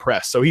facing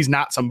press. So he's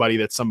not somebody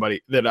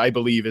that I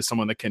believe is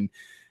someone that can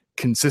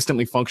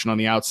consistently function on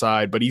the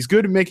outside, but he's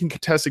good at making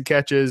contested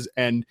catches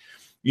and,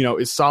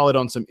 is solid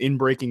on some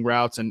in-breaking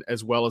routes and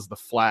as well as the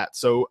flat.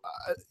 So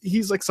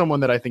he's like someone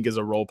that I think is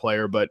a role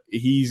player, but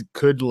he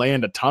could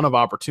land a ton of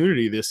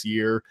opportunity this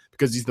year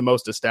because he's the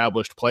most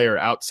established player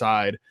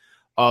outside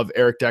of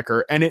Eric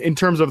Decker. And in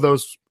terms of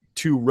those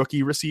two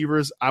rookie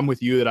receivers, I'm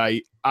with you that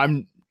I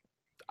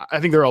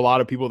think there are a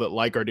lot of people that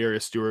like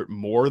Darius Stewart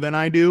more than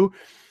I do,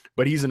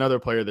 but he's another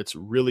player that's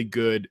really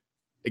good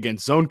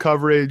against zone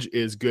coverage,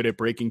 is good at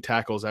breaking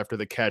tackles after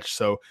the catch.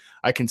 So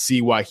I can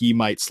see why he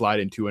might slide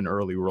into an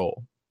early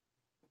role.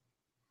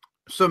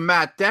 So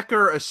Matt,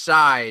 Decker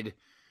aside,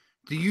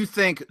 do you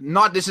think,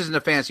 this isn't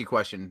a fantasy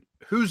question,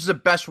 who's the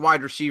best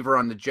wide receiver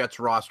on the Jets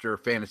roster,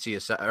 fantasy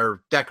aside,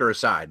 or Decker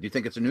aside? Do you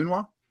think it's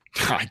Enunwa?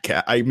 I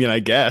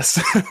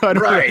guess.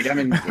 Right. I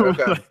mean,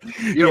 okay.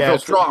 You don't feel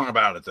strong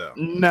about it, though.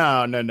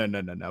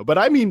 No. But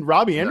I mean,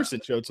 Robbie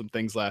Anderson showed some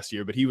things last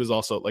year, but he was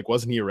also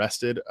wasn't he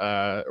arrested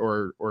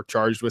or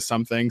charged with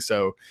something?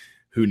 So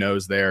who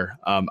knows there?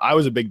 I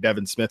was a big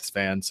Devin Smith's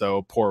fan,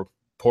 so pour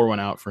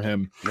one out for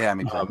him. Yeah, I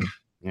mean,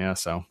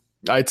 so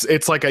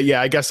it's like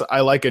I guess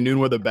I like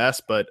Enunwa the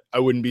best, but I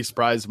wouldn't be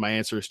surprised if my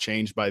answer has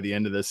changed by the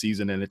end of the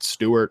season and it's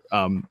Stewart.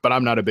 But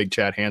I'm not a big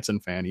Chad Hansen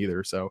fan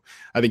either, so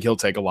I think he'll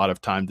take a lot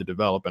of time to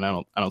develop, and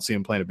I don't see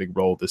him playing a big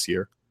role this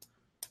year.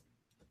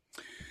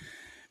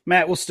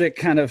 Matt, we'll stick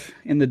kind of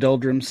in the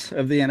doldrums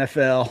of the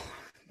NFL.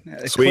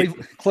 Sweet.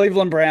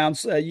 Cleveland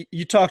Browns.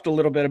 You talked a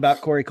little bit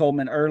about Corey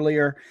Coleman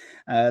earlier.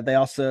 They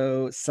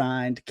also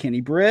signed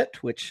Kenny Britt,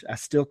 which I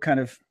still kind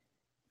of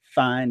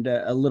find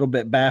a little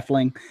bit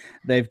baffling.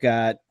 They've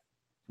got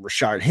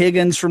Rashard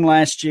Higgins from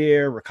last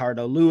year,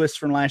 Ricardo Lewis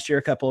from last year,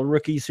 a couple of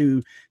rookies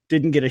who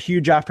didn't get a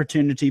huge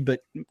opportunity but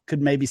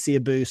could maybe see a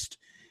boost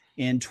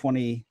in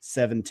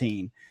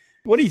 2017.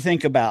 What do you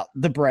think about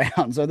the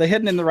Browns? Are they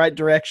heading in the right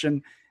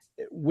direction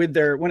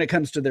when it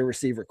comes to their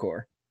receiver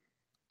core?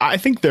 I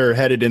think they're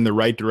headed in the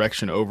right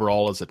direction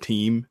overall as a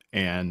team,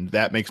 and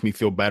that makes me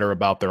feel better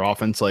about their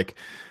offense. Like,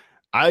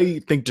 I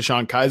think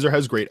DeShone Kizer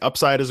has great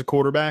upside as a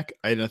quarterback,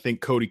 and I think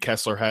Cody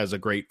Kessler has a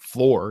great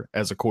floor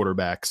as a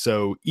quarterback.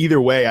 So either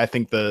way, I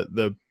think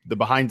the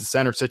behind the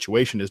center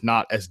situation is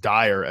not as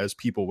dire as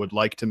people would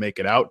like to make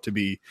it out to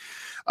be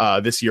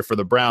this year for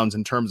the Browns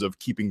in terms of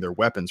keeping their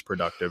weapons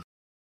productive.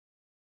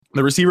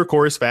 The receiver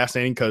core is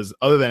fascinating because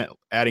other than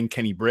adding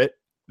Kenny Britt,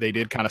 they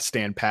did kind of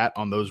stand pat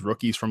on those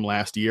rookies from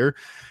last year.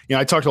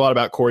 I talked a lot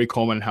about Corey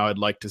Coleman and how I'd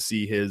like to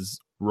see his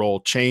role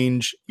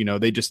change.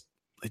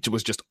 it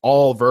was just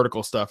all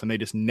vertical stuff, and they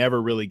just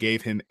never really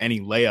gave him any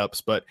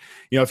layups. But,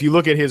 if you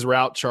look at his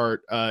route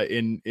chart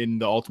in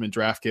the Ultimate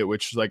Draft Kit,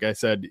 which, like I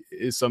said,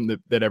 is something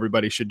that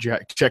everybody should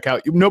check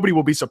out. Nobody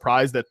will be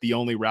surprised that the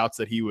only routes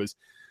that he was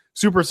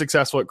super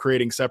successful at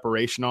creating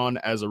separation on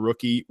as a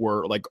rookie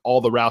were like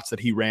all the routes that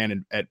he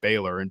ran at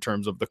Baylor in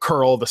terms of the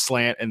curl, the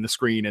slant, and the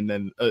screen, and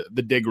then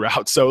the dig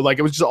route. So like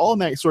it was just all in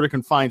that sort of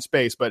confined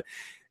space. But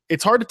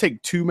it's hard to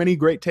take too many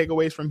great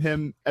takeaways from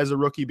him as a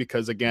rookie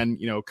because, again,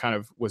 kind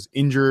of was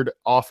injured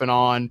off and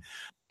on.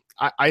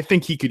 I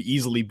think he could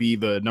easily be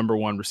the number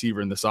one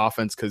receiver in this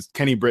offense because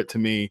Kenny Britt, to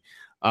me,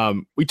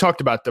 we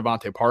talked about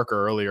Devontae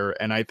Parker earlier,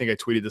 and I think I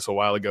tweeted this a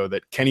while ago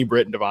that Kenny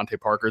Britt and Devontae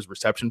Parker's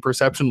reception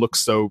perception looks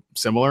so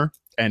similar,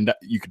 and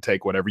you could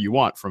take whatever you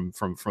want from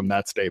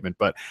that statement.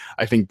 But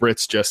I think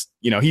Britt's just,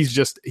 he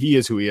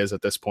is who he is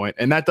at this point,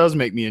 and that does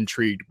make me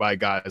intrigued by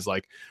guys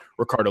like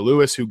Ricardo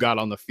Lewis, who got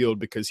on the field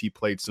because he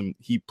played some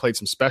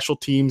special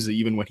teams,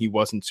 even when he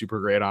wasn't super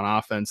great on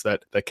offense,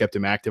 that kept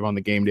him active on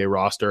the game day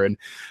roster. And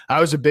I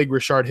was a big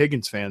Rashard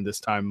Higgins fan this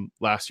time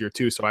last year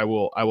too, so I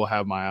will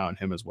have my eye on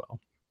him as well.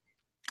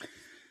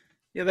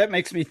 Yeah, that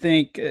makes me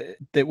think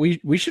that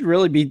we should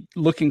really be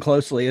looking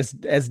closely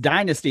as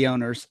dynasty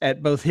owners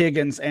at both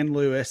Higgins and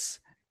Lewis.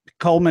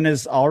 Coleman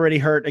is already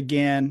hurt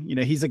again.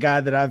 He's a guy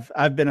that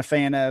I've been a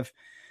fan of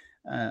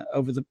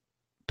over the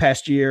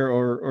past year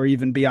or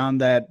even beyond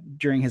that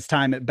during his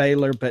time at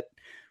Baylor. But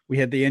we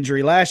had the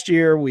injury last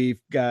year. We've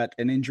got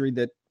an injury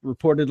that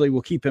reportedly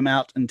will keep him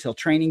out until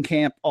training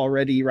camp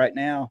already right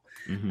now.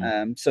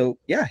 Mm-hmm. So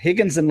yeah,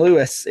 Higgins and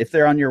Lewis, if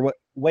they're on your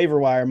waiver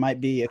wire,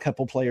 might be a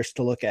couple players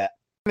to look at.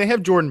 They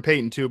have Jordan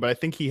Payton too, but I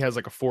think he has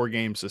like a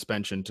 4-game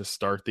suspension to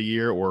start the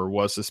year or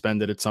was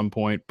suspended at some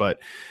point. But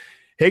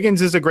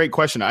Higgins is a great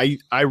question.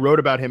 I wrote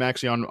about him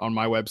actually on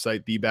my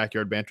website,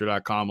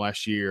 thebackyardbanter.com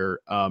last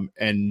year,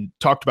 and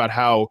talked about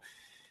how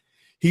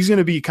he's going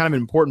to be kind of an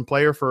important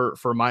player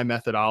for my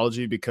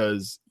methodology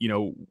because,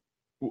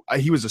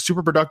 he was a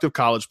super productive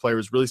college player,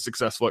 was really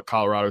successful at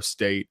Colorado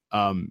State.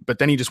 But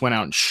then he just went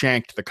out and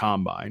shanked the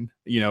combine.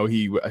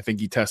 I think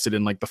he tested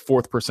in like the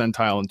 4th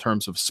percentile in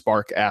terms of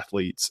spark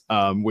athletes,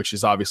 which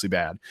is obviously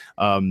bad.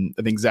 I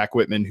think Zach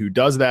Whitman, who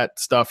does that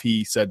stuff,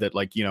 he said that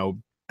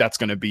that's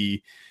going to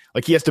be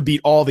like, he has to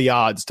beat all the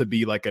odds to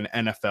be like an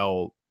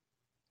NFL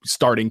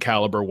starting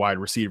caliber wide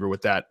receiver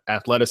with that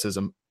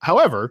athleticism.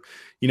 However,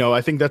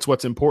 I think that's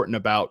what's important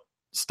about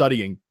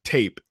studying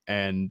tape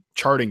and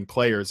charting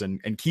players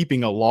and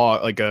keeping a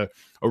log, like a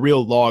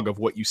real log of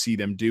what you see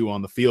them do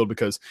on the field.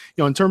 Because,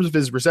 in terms of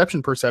his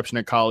reception perception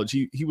at college,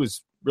 he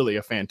was really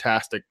a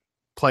fantastic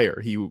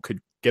player. He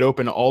could get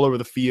open all over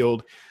the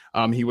field.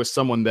 He was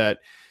someone that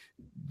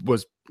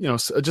was,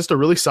 just a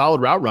really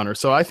solid route runner.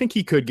 So I think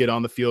he could get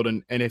on the field.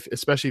 And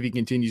especially if he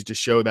continues to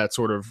show that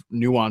sort of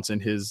nuance in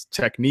his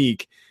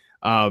technique,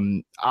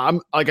 like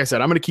I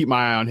said, I'm going to keep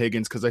my eye on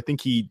Higgins because I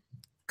think he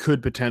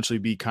could potentially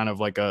be kind of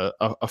like a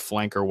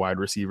flanker wide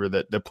receiver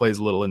that plays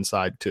a little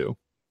inside too.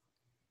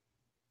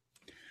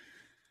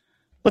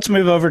 Let's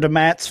move over to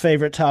Matt's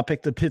favorite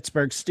topic, the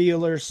Pittsburgh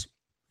Steelers.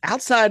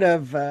 Outside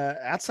of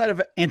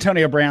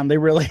Antonio Brown, they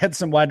really had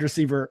some wide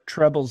receiver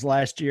troubles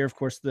last year. Of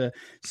course, the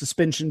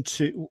suspension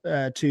to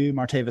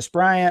Martavis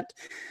Bryant.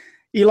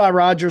 Eli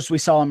Rogers, we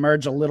saw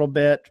emerge a little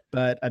bit,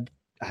 but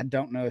I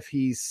don't know if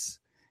he's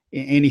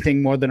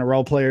anything more than a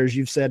role player, as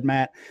you've said,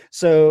 Matt.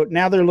 So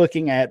now they're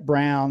looking at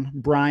Brown.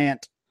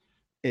 Bryant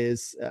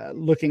is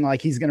looking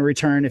like he's going to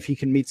return if he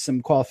can meet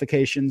some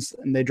qualifications,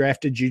 and they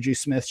drafted Juju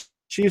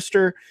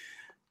Smith-Schuster,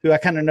 who I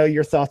kind of know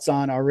your thoughts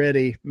on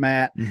already,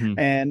 Matt,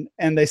 mm-hmm.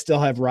 and they still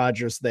have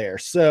Rodgers there.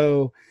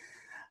 So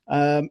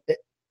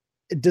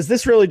does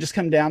this really just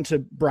come down to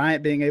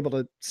Bryant being able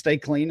to stay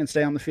clean and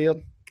stay on the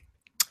field?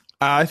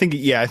 I think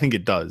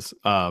it does.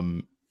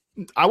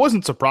 I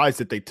wasn't surprised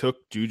that they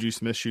took Juju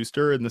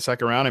Smith-Schuster in the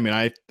second round. I mean,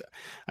 I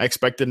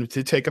expected him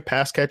to take a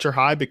pass catcher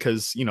high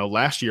because,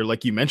 last year,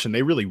 like you mentioned,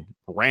 they really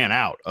ran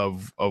out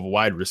of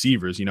wide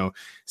receivers.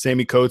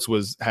 Sammy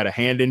Coates had a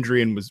hand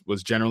injury and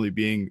was generally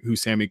being who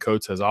Sammy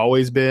Coates has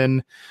always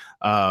been.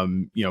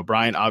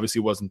 Bryant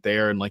obviously wasn't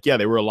there. And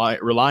they were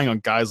relying on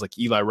guys like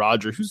Eli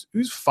Rogers,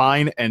 who's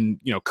fine, and,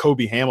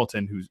 Kobe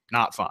Hamilton, who's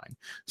not fine.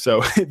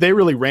 So they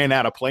really ran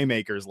out of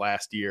playmakers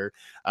last year.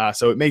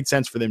 So it made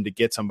sense for them to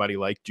get somebody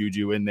like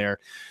Juju in there.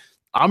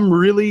 I'm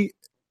really,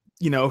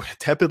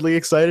 tepidly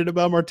excited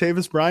about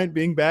Martavis Bryant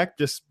being back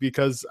just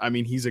because,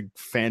 he's a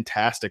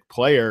fantastic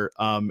player.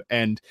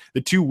 And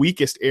the two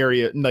weakest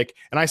area, and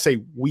I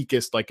say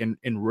weakest,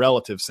 in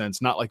relative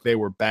sense, not like they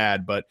were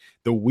bad, but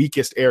the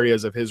weakest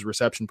areas of his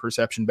reception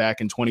perception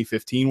back in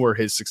 2015 were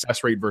his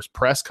success rate versus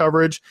press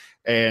coverage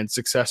and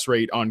success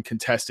rate on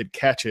contested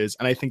catches.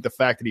 And I think the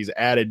fact that he's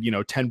added,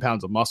 10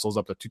 pounds of muscles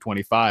up to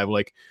 225,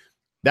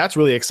 that's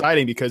really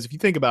exciting because if you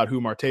think about who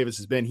Martavis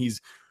has been,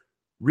 he's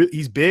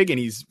big and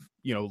he's,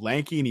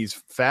 lanky and he's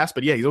fast,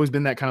 but yeah, he's always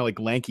been that kind of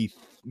lanky,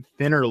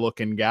 thinner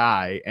looking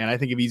guy. And I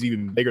think if he's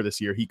even bigger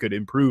this year, he could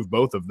improve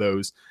both of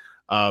those.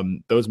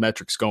 those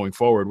metrics going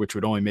forward, which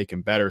would only make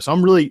him better. So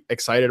I'm really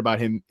excited about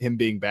him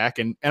being back.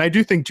 And I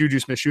do think Juju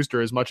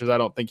Smith-Schuster, as much as I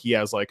don't think he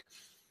has like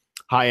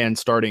high-end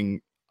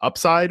starting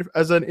upside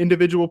as an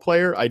individual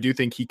player, I do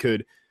think he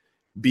could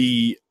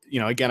be,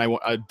 again,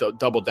 I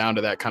double down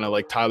to that kind of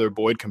like Tyler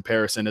Boyd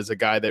comparison as a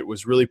guy that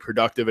was really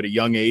productive at a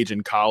young age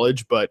in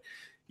college, but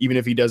even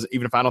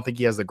if I don't think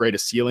he has the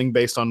greatest ceiling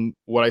based on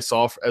what I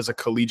saw as a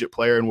collegiate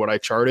player and what I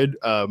charted,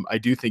 I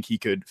do think he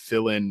could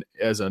fill in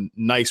as a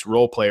nice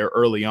role player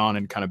early on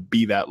and kind of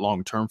be that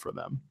long-term for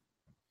them.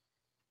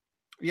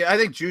 Yeah, I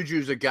think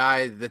Juju's a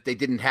guy that they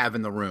didn't have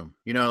in the room.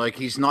 Like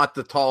he's not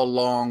the tall,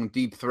 long,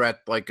 deep threat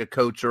like a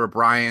Coach or a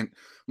Bryant,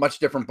 much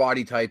different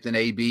body type than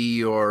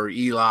AB or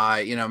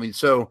Eli,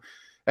 so,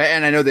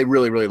 and I know they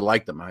really, really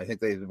liked him. I think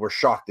they were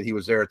shocked that he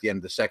was there at the end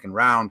of the second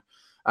round.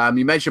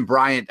 You mentioned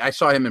Bryant. I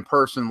saw him in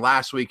person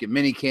last week at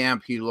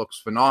minicamp. He looks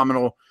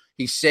phenomenal.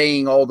 He's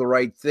saying all the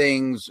right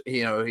things.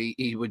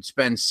 He would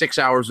spend 6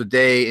 hours a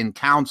day in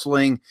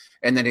counseling,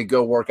 and then he'd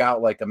go work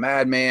out like a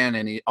madman.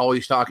 And all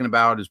he's talking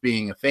about is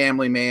being a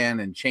family man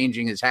and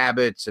changing his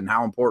habits and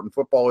how important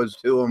football is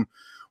to him.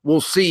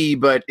 We'll see,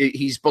 but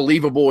he's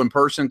believable in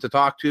person to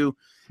talk to.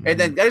 Mm-hmm. And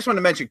then I just want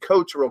to mention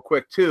Coach real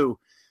quick too.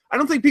 I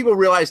don't think people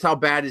realized how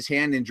bad his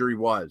hand injury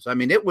was. I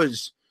mean, it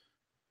was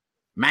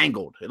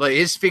mangled. Like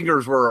his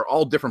fingers were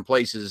all different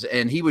places,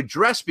 and he would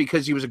dress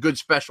because he was a good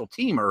special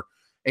teamer,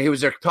 and he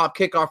was their top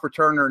kickoff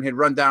returner, and he'd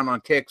run down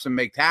on kicks and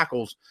make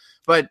tackles.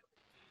 But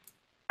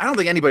I don't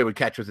think anybody would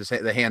catch with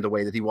the hand the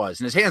way that he was,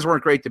 and his hands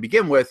weren't great to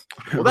begin with.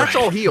 Well, that's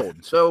all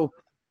healed. So,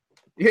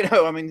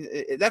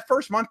 that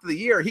first month of the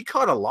year, he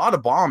caught a lot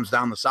of bombs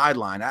down the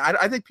sideline.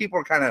 I think people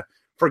are kind of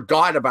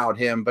forgot about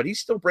him, but he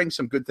still brings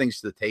some good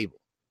things to the table.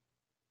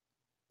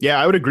 Yeah,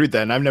 I would agree with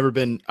that. And I've never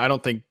been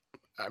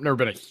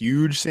a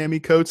huge Sammy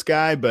Coates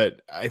guy,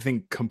 but I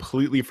think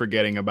completely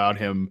forgetting about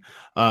him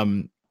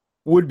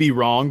would be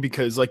wrong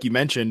because, like you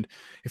mentioned,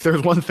 if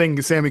there's one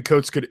thing Sammy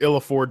Coates could ill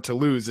afford to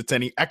lose, it's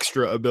any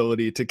extra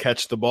ability to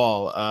catch the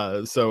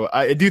ball. So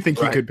I do think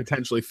he could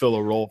potentially fill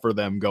a role for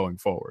them going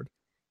forward.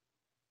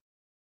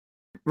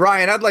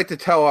 Ryan, I'd like to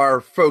tell our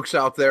folks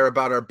out there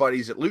about our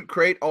buddies at Loot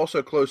Crate,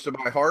 also close to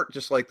my heart,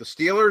 just like the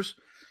Steelers.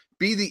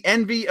 Be the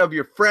envy of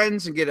your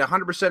friends and get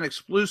 100%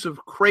 exclusive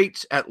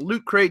crates at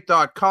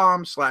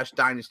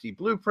lootcrate.com/Dynasty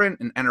Blueprint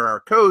and enter our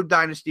code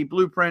Dynasty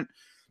Blueprint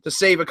to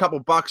save a couple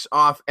bucks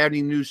off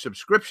any new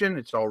subscription.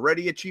 It's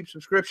already a cheap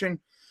subscription.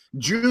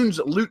 June's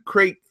Loot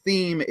Crate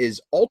theme is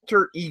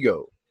Alter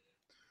Ego.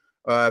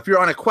 If you're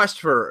on a quest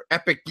for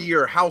epic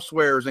gear,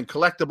 housewares, and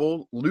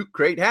collectible, Loot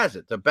Crate has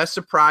it. The best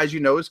surprise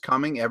is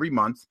coming every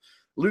month.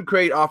 Loot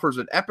Crate offers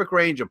an epic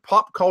range of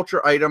pop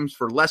culture items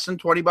for less than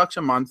 $20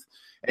 a month,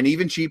 and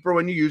even cheaper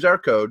when you use our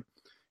code.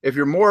 If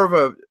you're more of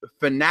a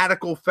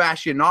fanatical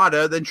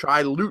fashionada, then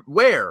try Loot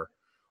Wear.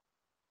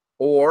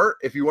 Or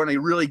if you want to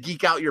really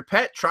geek out your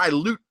pet, try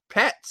Loot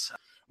Pets.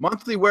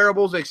 Monthly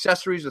wearables,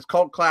 accessories with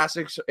cult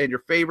classics and your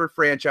favorite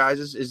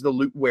franchises is the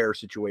Loot Wear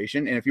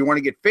situation. And if you want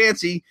to get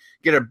fancy,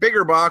 get a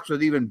bigger box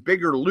with even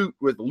bigger loot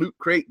with Loot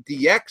Crate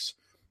DX.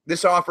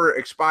 This offer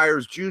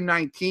expires June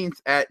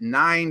 19th at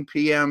 9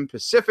 p.m.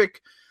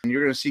 Pacific. And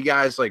you're going to see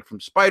guys like from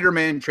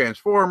Spider-Man,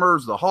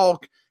 Transformers, the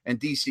Hulk,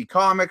 and DC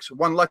Comics.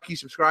 One lucky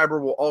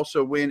subscriber will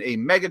also win a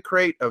mega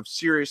crate of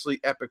seriously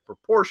epic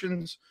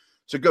proportions.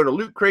 So go to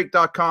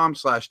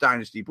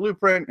lootcrate.com/Dynasty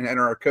Blueprint and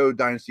enter our code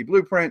Dynasty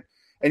Blueprint,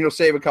 and you'll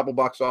save a couple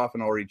bucks off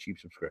an already cheap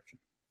subscription.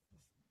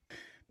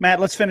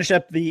 Matt, let's finish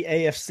up the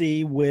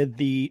AFC with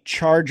the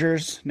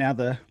Chargers. Now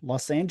the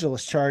Los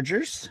Angeles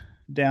Chargers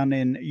down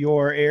in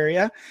your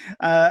area.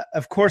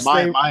 Of course,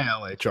 my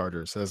LA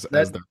Chargers as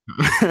the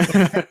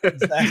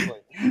exactly.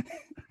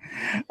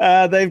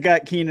 They've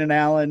got Keenan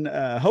Allen,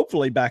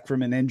 hopefully back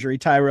from an injury.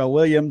 Tyrell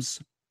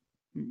Williams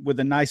with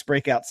a nice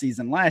breakout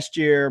season last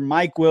year.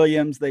 Mike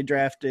Williams, they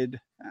drafted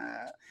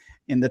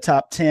in the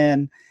top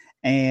 10.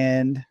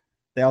 And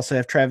they also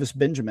have Travis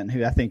Benjamin,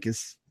 who I think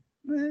is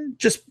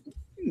just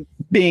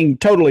being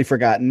totally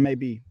forgotten.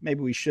 Maybe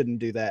we shouldn't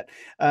do that.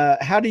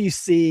 How do you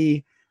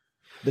see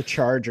the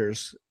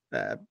Chargers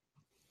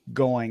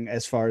going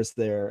as far as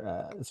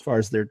their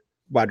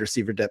wide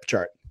receiver depth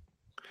chart?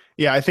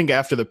 Yeah, I think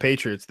after the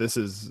Patriots,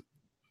 it's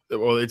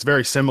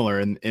very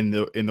similar in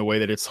the way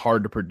that it's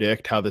hard to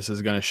predict how this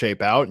is going to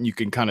shape out, and you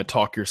can kind of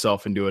talk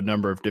yourself into a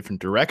number of different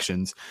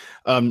directions.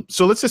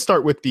 So let's just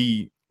start with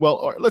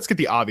let's get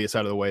the obvious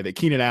out of the way, that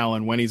Keenan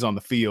Allen, when he's on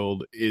the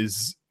field,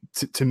 is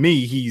to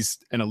me, he's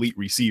an elite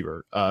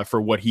receiver for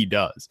what he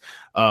does.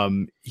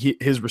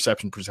 His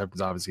reception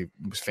perceptions obviously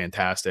was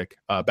fantastic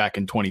back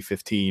in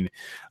 2015.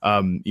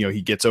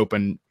 He gets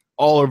open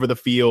all over the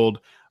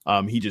field.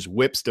 He just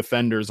whips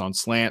defenders on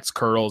slants,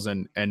 curls,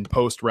 and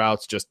post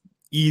routes, just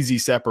easy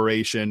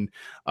separation,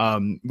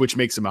 which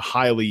makes him a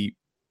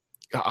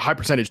high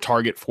percentage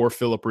target for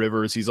Phillip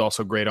Rivers. He's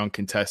also great on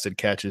contested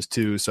catches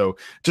too. So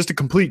just a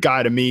complete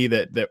guy to me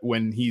that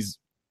when he's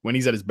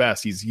at his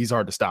best, he's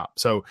hard to stop.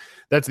 So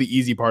that's the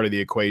easy part of the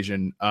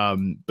equation.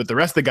 But the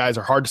rest of the guys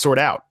are hard to sort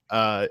out.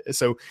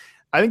 So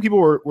I think people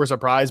were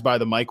surprised by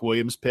the Mike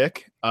Williams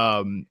pick.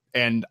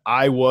 And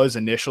I was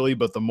initially,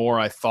 but the more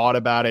I thought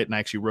about it, and I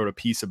actually wrote a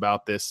piece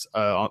about this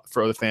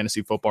for other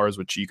fantasy footballers,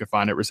 which you can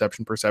find at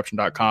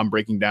receptionperception.com,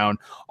 breaking down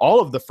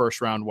all of the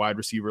first round wide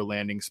receiver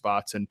landing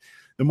spots. And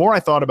the more I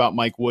thought about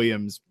Mike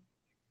Williams,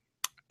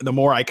 the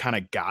more I kind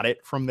of got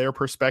it from their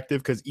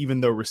perspective, because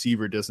even though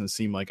receiver doesn't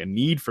seem like a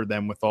need for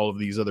them with all of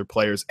these other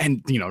players,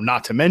 and,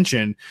 not to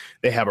mention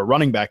they have a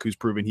running back who's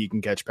proven he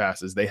can catch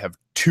passes. They have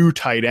two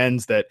tight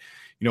ends that,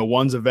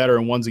 one's a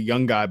veteran, one's a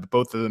young guy, but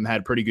both of them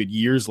had pretty good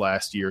years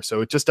last year.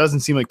 So it just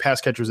doesn't seem like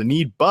pass catcher's a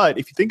need. But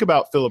if you think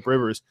about Phillip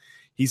Rivers,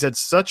 he's had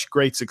such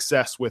great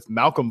success with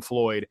Malcolm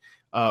Floyd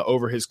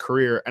over his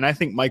career. And I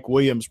think Mike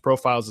Williams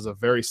profiles as a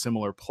very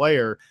similar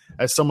player,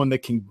 as someone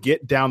that can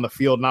get down the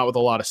field, not with a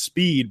lot of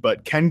speed,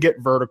 but can get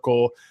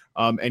vertical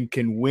and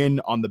can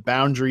win on the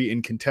boundary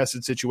in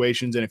contested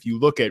situations. And if you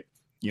look at,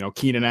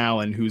 Keenan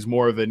Allen, who's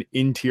more of an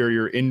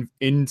interior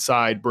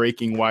inside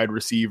breaking wide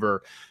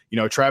receiver,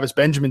 Travis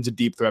Benjamin's a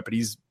deep threat, but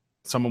he's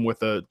someone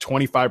with a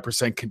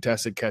 25%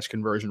 contested catch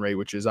conversion rate,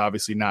 which is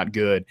obviously not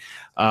good.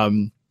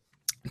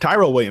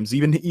 Tyrell Williams,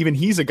 even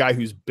he's a guy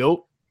who's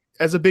built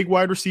as a big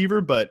wide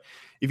receiver, but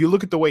if you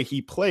look at the way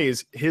he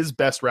plays, his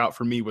best route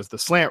for me was the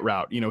slant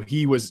route.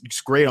 He was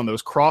great on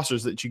those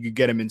crossers that you could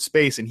get him in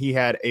space, and he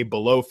had a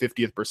below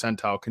 50th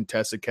percentile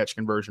contested catch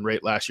conversion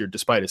rate last year,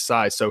 despite his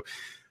size. So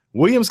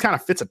Williams kind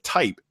of fits a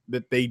type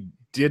that they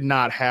did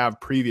not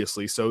have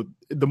previously. So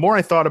the more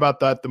I thought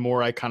about that, the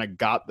more I kind of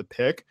got the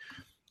pick.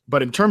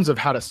 But in terms of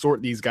how to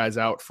sort these guys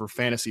out for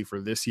fantasy for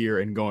this year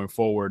and going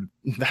forward,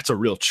 that's a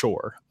real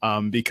chore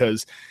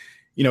because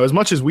as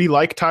much as we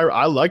like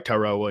I like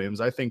Tyrell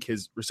Williams. I think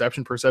his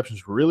reception perception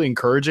is really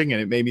encouraging,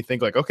 and it made me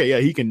think like, okay, yeah,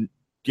 he can,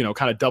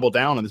 kind of double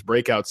down on this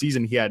breakout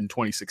season he had in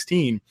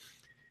 2016.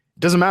 It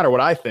doesn't matter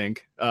what I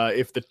think.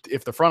 If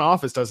the front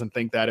office doesn't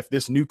think that, if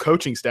this new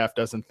coaching staff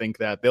doesn't think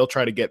that, they'll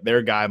try to get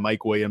their guy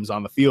Mike Williams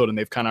on the field, and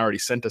they've kind of already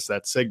sent us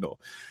that signal.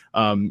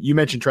 You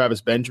mentioned Travis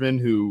Benjamin,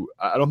 who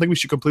I don't think we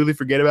should completely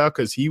forget about,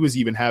 because he was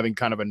even having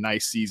kind of a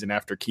nice season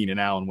after Keenan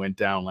Allen went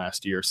down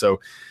last year. So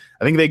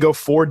I think they go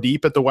 4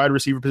 deep at the wide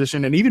receiver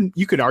position, and even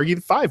you could argue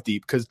 5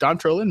 deep, because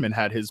Dontrell Inman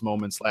had his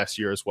moments last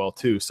year as well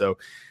too. So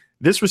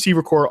this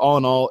receiver core, all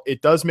in all,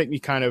 it does make me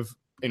kind of,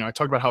 I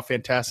talked about how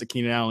fantastic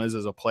Keenan Allen is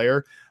as a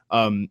player.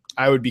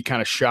 I would be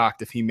kind of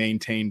shocked if he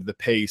maintained the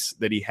pace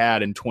that he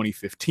had in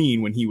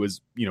 2015 when he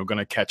was, going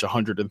to catch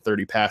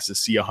 130 passes,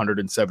 see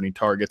 170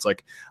 targets.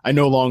 Like, I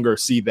no longer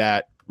see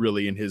that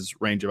really in his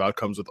range of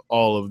outcomes with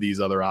all of these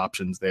other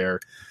options there,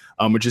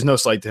 which is no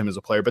slight to him as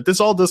a player. But this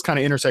all does kind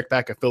of intersect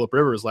back at Phillip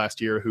Rivers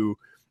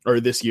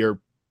this year.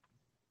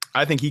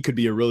 I think he could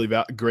be a really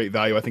great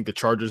value. I think the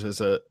Chargers as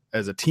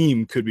a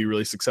team could be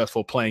really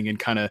successful playing in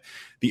kind of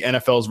the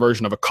NFL's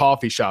version of a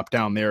coffee shop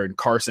down there in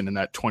Carson in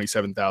that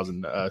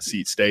 27,000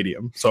 seat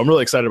stadium. So I'm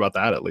really excited about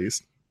that, at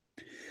least.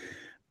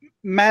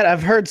 Matt,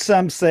 I've heard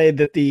some say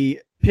that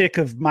the pick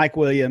of Mike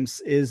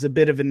Williams is a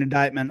bit of an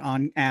indictment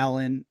on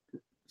Allen,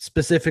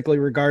 specifically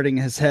regarding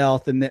his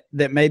health, and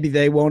that maybe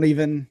they won't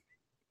even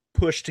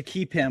push to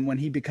keep him when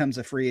he becomes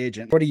a free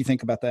agent. What do you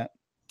think about that?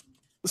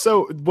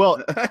 So,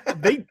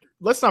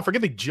 let's not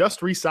forget they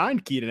just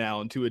re-signed Keenan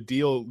Allen to a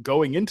deal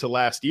going into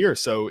last year.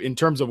 So in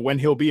terms of when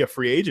he'll be a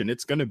free agent,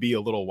 it's going to be a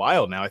little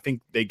while now. I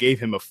think they gave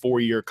him a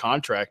 4-year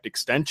contract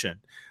extension,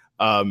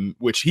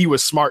 which he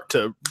was smart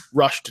to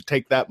rush to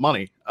take that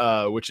money,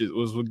 which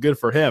was good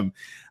for him.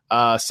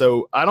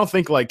 So I don't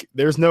think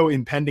there's no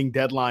impending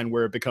deadline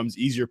where it becomes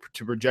easier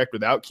to project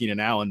without Keenan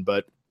Allen,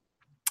 but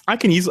I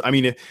can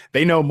easily, if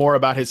they know more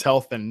about his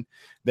health than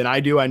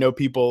I do. I know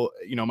people,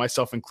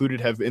 myself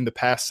included, have in the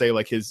past say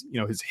his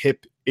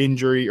hip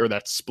injury or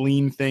that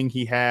spleen thing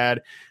he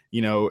had,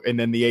 and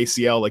then the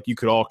ACL, you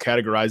could all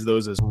categorize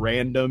those as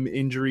random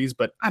injuries,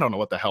 but I don't know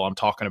what the hell I'm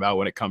talking about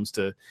when it comes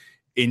to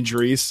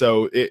injuries.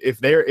 So if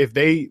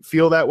they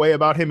feel that way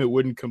about him, it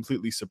wouldn't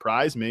completely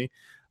surprise me.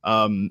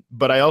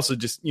 But I also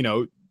just,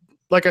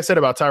 like I said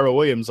about Tyrell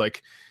Williams,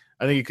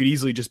 I think it could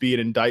easily just be an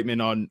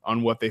indictment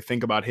on what they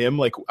think about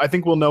him. I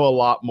think we'll know a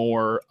lot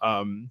more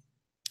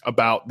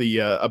about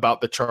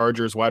the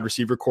Chargers wide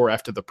receiver core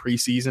after the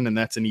preseason, and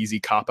that's an easy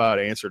cop-out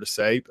answer to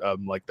say.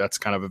 That's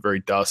kind of a very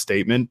duh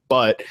statement,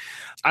 but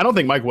I don't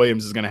think Mike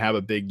Williams is going to have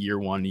a big year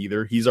one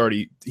either. He's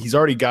already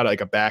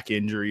got a back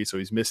injury, so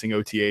he's missing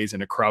OTAs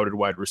in a crowded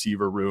wide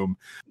receiver room.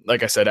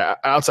 Like I said,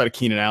 outside of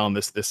Keenan Allen,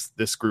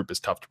 this group is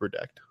tough to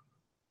predict.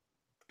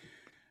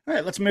 All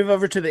right, let's move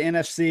over to the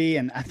NFC,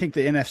 and I think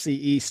the NFC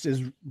East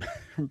is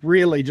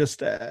really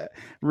just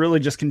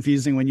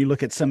confusing when you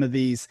look at some of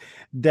these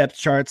depth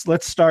charts.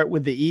 Let's start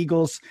with the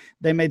Eagles.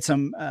 They made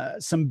some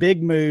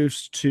big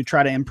moves to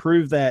try to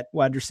improve that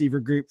wide receiver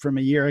group from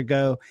a year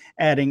ago,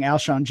 adding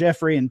Alshon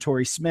Jeffrey and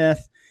Torrey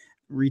Smith,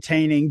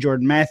 retaining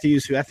Jordan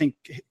Matthews, who I think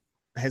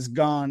has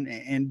gone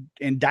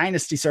in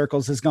dynasty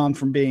circles has gone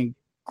from being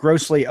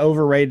grossly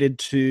overrated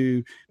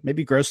to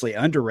maybe grossly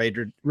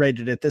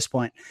underrated at this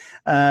point.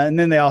 And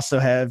then they also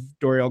have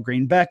Dorial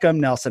Green-Beckham,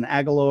 Nelson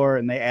Aguilar,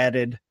 and they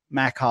added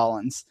Mac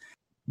Hollins.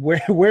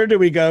 where do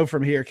we go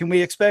from here? Can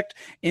we expect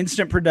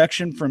instant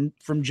production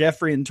from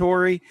Jeffrey and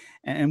Torrey?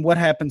 And what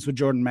happens with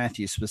Jordan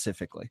Matthews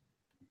specifically?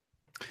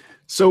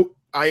 So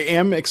I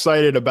am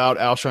excited about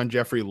Alshon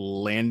Jeffrey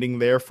landing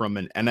there from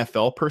an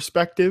NFL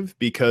perspective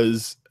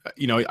because,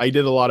 I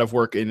did a lot of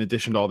work in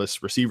addition to all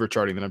this receiver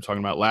charting that I'm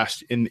talking about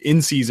last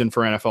in season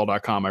for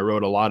NFL.com. I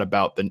wrote a lot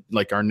about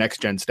our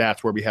next gen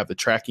stats where we have the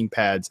tracking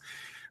pads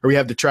or we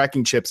have the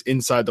tracking chips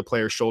inside the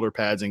player's shoulder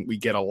pads, and we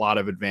get a lot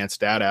of advanced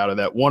data out of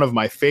that. One of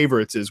my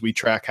favorites is we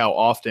track how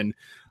often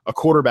a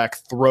quarterback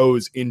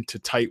throws into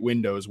tight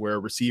windows where a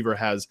receiver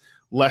has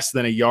less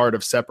than a yard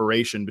of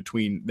separation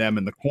between them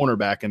and the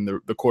cornerback, and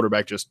the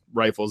quarterback just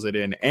rifles it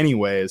in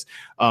anyways.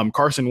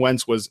 Carson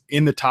Wentz was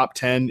in the top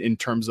 10 in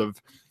terms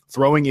of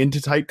throwing into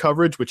tight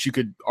coverage, which you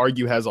could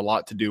argue has a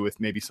lot to do with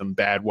maybe some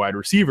bad wide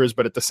receivers.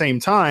 But at the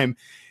same time,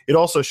 it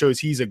also shows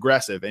he's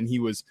aggressive, and he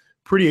was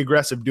pretty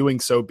aggressive doing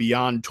so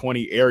beyond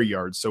 20 air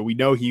yards. So we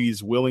know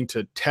he's willing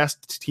to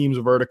test teams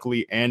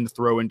vertically and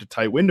throw into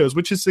tight windows,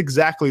 which is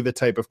exactly the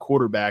type of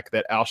quarterback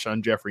that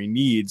Alshon Jeffrey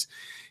needs.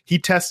 He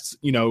tests,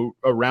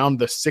 around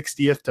the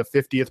 60th to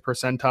 50th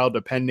percentile,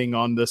 depending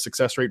on the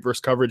success rate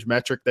versus coverage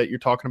metric that you're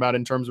talking about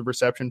in terms of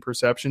reception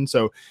perception.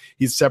 So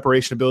his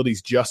separation ability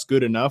is just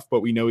good enough,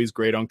 but we know he's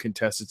great on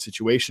contested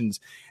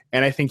situations.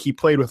 And I think he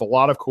played with a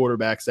lot of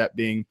quarterbacks, that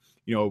being,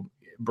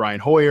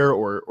 Brian Hoyer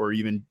or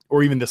even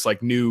this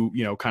like new,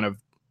 kind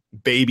of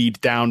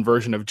babied down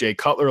version of Jay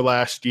Cutler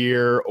last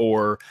year,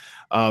 or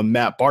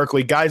Matt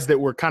Barkley, guys that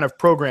were kind of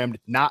programmed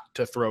not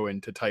to throw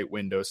into tight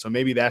windows. So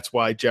maybe that's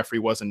why Jeffrey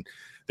wasn't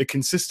the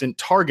consistent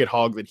target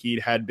hog that he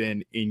had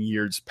been in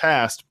years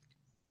past.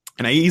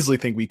 And I easily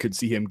think we could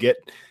see him get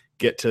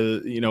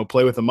to,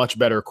 play with a much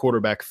better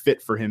quarterback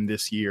fit for him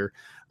this year.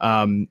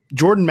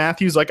 Jordan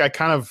Matthews,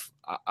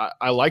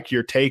 I like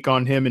your take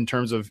on him in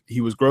terms of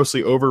he was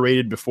grossly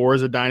overrated before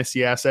as a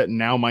dynasty asset and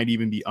now might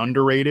even be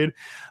underrated.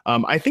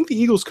 I think the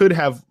Eagles could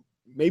have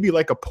maybe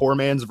like a poor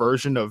man's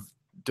version of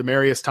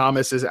Demaryius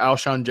Thomas is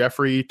Alshon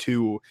Jeffrey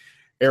to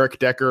Eric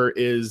Decker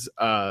is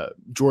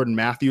Jordan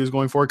Matthews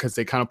going forward, because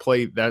they kind of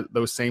play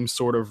those same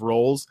sort of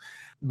roles.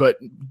 But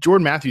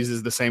Jordan Matthews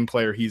is the same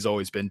player he's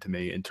always been to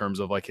me in terms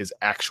of like his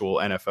actual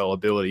NFL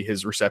ability.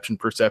 His reception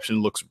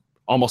perception looks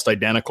almost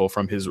identical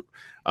from his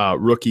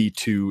rookie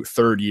to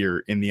third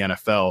year in the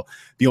NFL.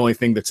 The only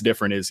thing that's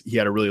different is he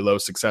had a really low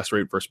success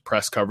rate versus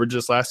press coverage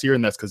this last year,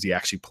 and that's because he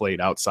actually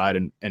played outside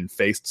and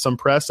faced some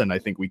press. And I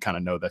think we kind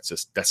of know that's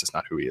just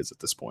not who he is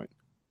at this point.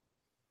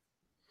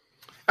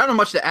 I don't know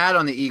much to add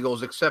on the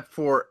Eagles except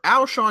for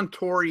Alshon,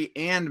 Torrey,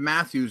 and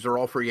Matthews are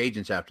all free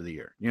agents after the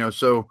year.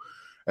 So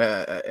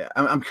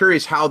I'm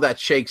curious how that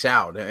shakes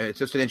out. It's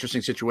just an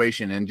interesting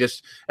situation. And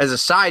just as a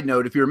side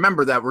note, if you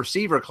remember that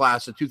receiver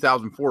class of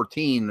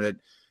 2014 that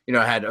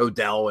had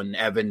Odell and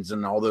Evans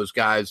and all those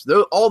guys,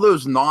 all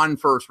those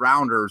non-first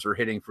rounders are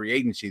hitting free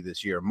agency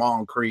this year.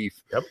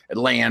 Moncrief,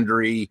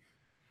 Landry.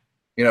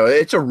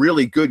 It's a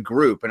really good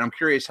group, and I'm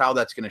curious how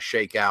that's going to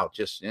shake out.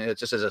 Just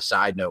as a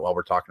side note, while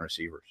we're talking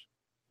receivers.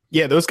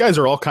 Yeah, those guys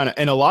are all kind of,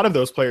 and a lot of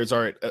those players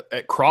are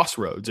at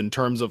crossroads in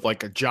terms of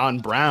like a John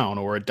Brown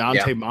or a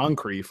Dante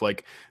Moncrief.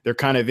 Like they're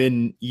kind of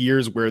in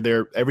years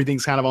where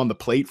everything's kind of on the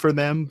plate for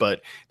them,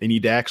 but they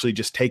need to actually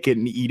just take it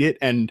and eat it.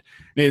 And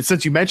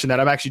since you mentioned that,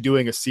 I'm actually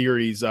doing a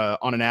series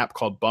on an app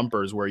called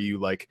Bumpers where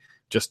you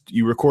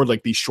you record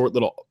like these short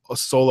little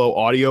solo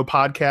audio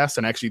podcasts.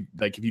 And actually,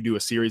 like if you do a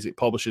series, it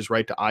publishes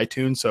right to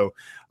iTunes. So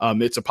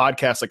it's a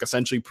podcast like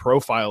essentially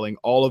profiling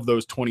all of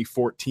those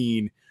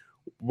 2014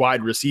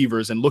 wide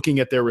receivers and looking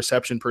at their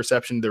reception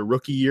perception, their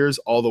rookie years,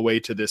 all the way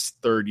to this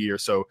third year.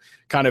 So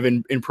kind of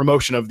in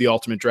promotion of the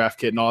Ultimate Draft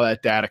Kit and all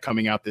that data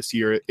coming out this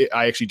year,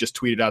 I actually just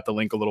tweeted out the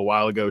link a little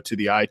while ago to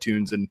the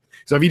iTunes. And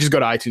so if you just go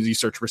to iTunes, you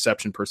search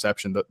reception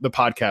perception, the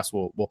podcast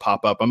will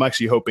pop up. I'm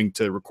actually hoping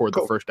to record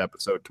the first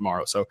episode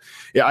tomorrow. So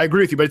yeah, I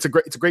agree with you, but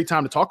it's a great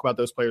time to talk about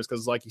those players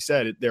because like you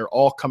said, they're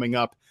all coming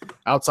up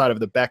outside of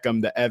the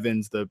Beckham, the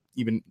Evans,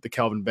 even the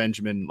Kelvin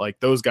Benjamin. Like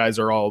those guys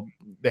are all,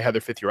 they had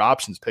their fifth year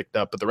options picked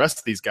up, but the rest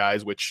of these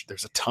guys, which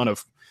there's a ton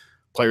of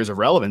players of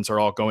relevance, are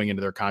all going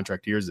into their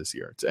contract years this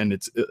year. And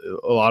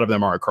a lot of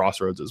them are at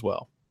crossroads as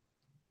well.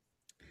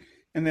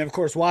 And then of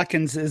course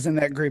Watkins is in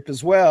that group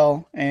as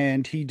well.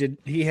 And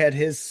he had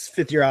his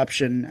fifth year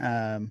option.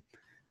 I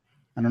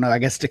don't know, I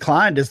guess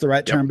declined is the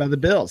right term by the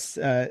Bills.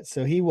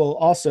 So he will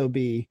also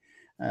be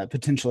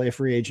potentially a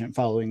free agent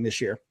following this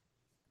year.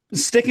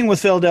 Sticking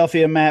with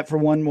Philadelphia, Matt, for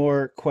one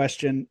more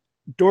question.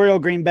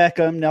 Dorial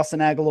Green-Beckham, Nelson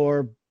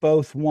Agholor,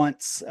 both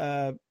once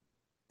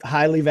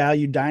highly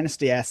valued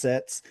dynasty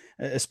assets,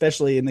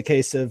 especially in the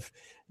case of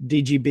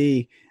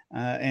DGB,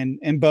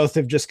 and both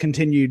have just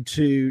continued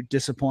to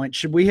disappoint.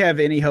 Should we have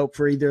any hope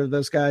for either of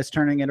those guys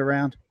turning it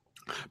around?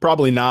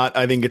 Probably not.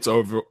 I think it's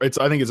over. I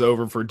think it's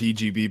over for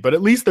DGB, but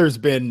at least there's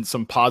been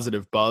some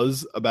positive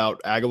buzz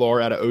about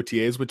Agholor out of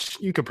OTAs, which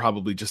you could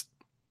probably just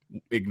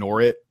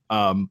ignore it.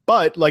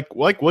 But like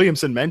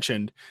Williamson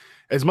mentioned,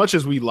 as much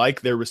as we like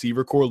their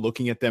receiver core,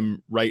 looking at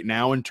them right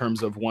now in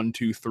terms of 1,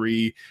 2,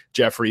 3,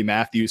 Jeffrey,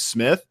 Matthews,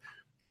 Smith,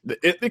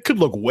 it could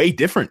look way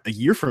different a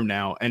year from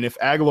now. And if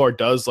Aguilar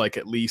does like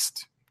at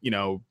least,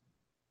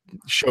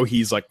 show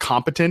he's like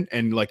competent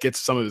and like gets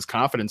some of his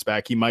confidence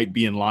back, he might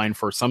be in line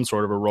for some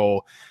sort of a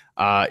role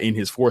in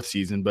his fourth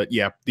season. But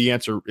yeah, the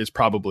answer is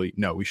probably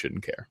no, we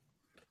shouldn't care.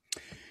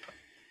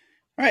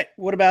 All right.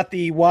 What about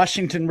the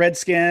Washington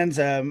Redskins?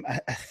 I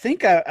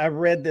think I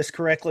read this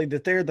correctly,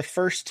 that they're the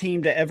first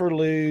team to ever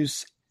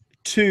lose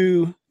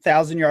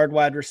 2,000-yard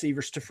wide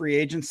receivers to free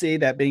agency,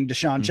 that being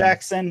Deshaun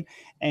Jackson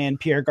and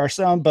Pierre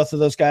Garçon. Both of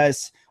those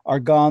guys are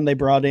gone. They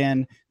brought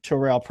in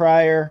Terrell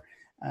Pryor.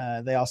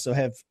 They also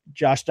have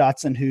Josh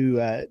Dotson, who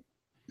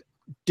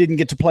didn't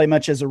get to play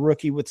much as a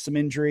rookie with some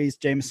injuries.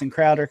 Jamison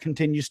Crowder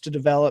continues to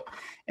develop,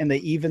 and they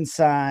even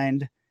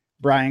signed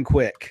Brian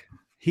Quick.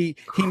 He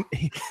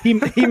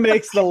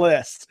makes the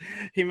list.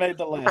 He made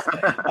the list.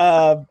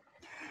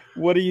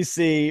 What do you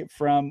see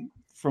from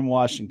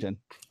Washington?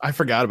 I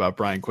forgot about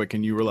Brian Quick,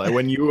 and you were like,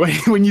 when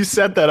you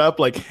set that up,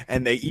 like,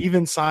 and they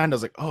even signed, I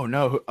was like, oh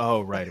no,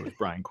 oh right, it was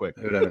Brian Quick.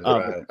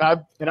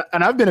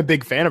 I've been a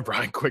big fan of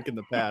Brian Quick in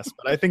the past,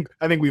 but I think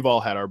we've all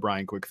had our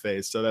Brian Quick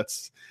phase, so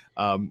that's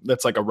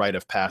like a rite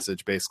of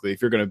passage, basically.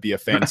 If you're going to be a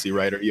fantasy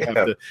writer, you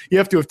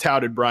have to have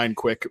touted Brian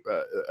Quick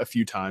a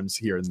few times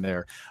here and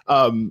there.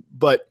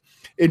 But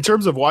in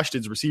terms of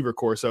Washington's receiver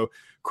core, so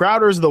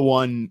Crowder's the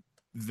one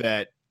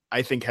that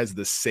I think has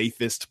the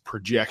safest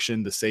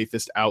projection, the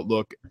safest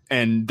outlook,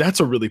 and that's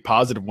a really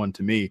positive one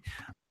to me.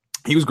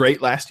 He was great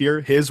last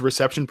year. His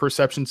reception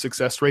perception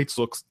success rates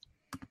looks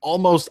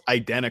almost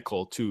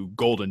identical to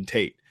Golden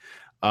Tate.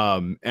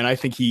 And I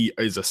think he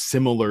is a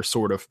similar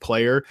sort of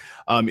player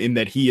in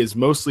that he is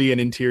mostly an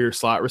interior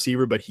slot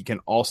receiver, but he can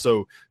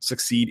also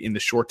succeed in the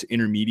short to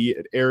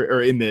intermediate area,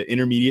 or in the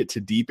intermediate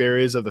to deep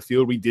areas of the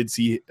field. We did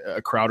see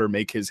Crowder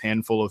make his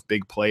handful of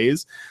big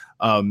plays.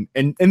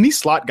 And these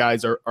slot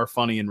guys are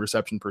funny in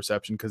reception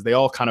perception because they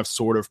all kind of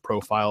sort of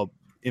profile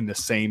in the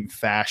same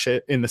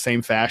fashion.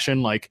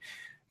 Like,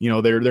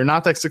 they're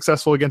not that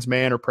successful against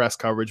man or press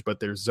coverage,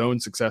 but their zone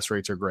success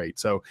rates are great.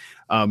 So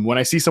when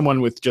I see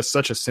someone with just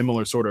such a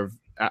similar sort of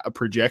a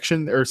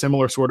projection or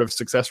similar sort of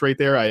success rate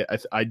there,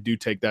 I do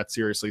take that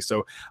seriously.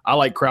 So I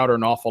like Crowder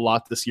an awful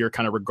lot this year,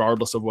 kind of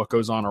regardless of what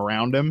goes on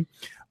around him.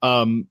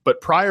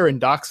 But Pryor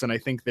and Doxson, I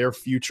think their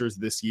futures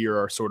this year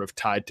are sort of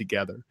tied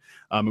together.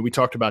 And we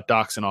talked about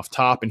Doxson off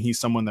top, and he's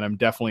someone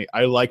that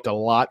I liked a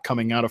lot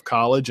coming out of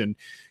college, and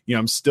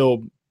I'm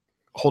still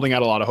holding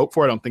out a lot of hope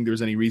for. I don't think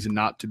there's any reason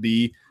not to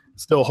be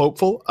still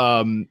hopeful.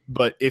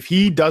 But if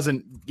he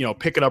doesn't,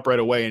 pick it up right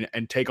away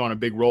and take on a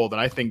big role, then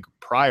I think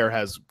Pryor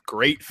has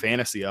great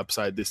fantasy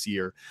upside this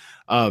year.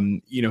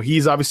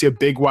 He's obviously a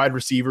big wide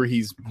receiver.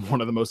 He's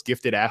one of the most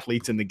gifted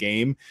athletes in the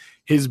game.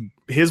 His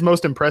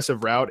most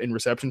impressive route in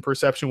reception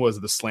perception was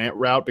the slant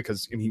route,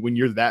 because when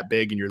you're that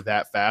big and you're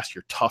that fast,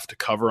 you're tough to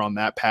cover on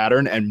that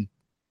pattern. And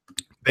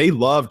they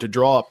love to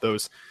draw up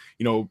those,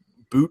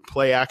 boot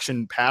play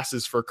action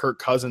passes for Kirk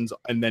Cousins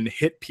and then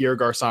hit Pierre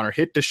Garçon or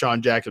hit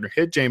Deshaun Jackson or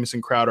hit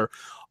Jamison Crowder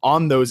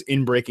on those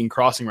in-breaking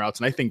crossing routes.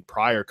 And I think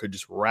Pryor could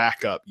just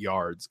rack up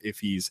yards if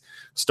he's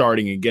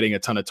starting and getting a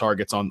ton of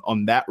targets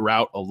on that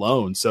route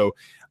alone. So,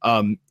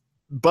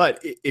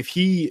 but if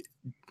he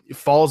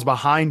falls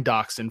behind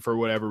Doxson for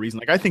whatever reason,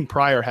 like I think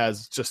Pryor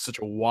has just such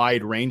a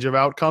wide range of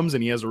outcomes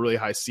and he has a really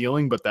high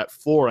ceiling, but that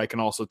floor, I can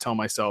also tell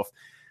myself,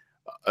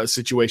 a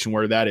situation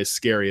where that is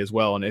scary as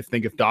well. And I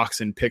think if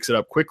Doxson picks it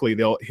up quickly,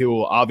 he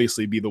will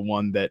obviously be the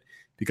one that,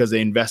 because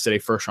they invested a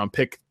first round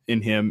pick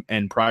in him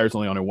and Pryor's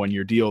only on a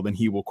 1-year deal, then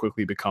he will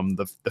quickly become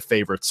the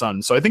favorite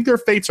son. So I think their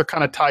fates are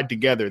kind of tied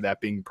together,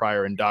 that being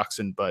Pryor and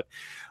Doxson, but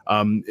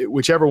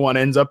whichever one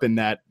ends up in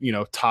that,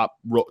 top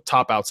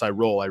outside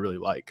role, I really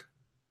like.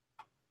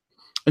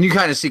 And you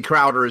kind of see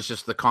Crowder as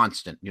just the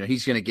constant,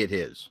 he's going to get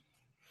his,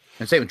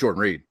 and same with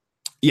Jordan Reed.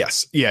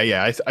 Yes.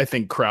 Yeah. I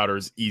think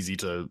Crowder's easy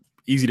to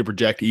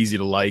project, easy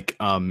to like.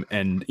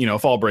 And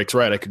if all breaks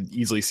right, I could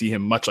easily see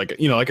him much like,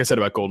 like I said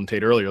about Golden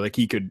Tate earlier, like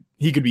he could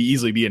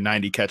easily be a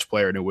 90 catch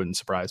player and it wouldn't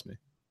surprise me.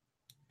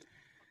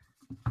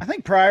 I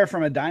think Pryor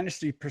from a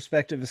dynasty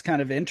perspective is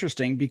kind of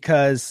interesting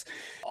because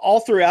all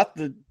throughout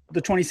the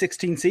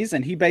 2016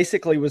 season, he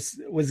basically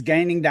was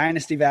gaining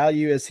dynasty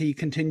value as he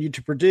continued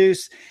to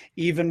produce,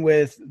 even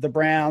with the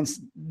Browns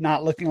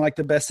not looking like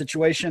the best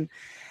situation.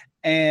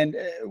 And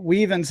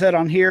we even said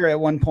on here at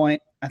one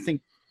point, I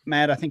think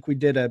we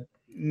did a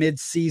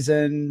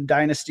mid-season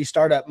dynasty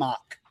startup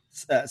mock,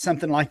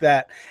 something like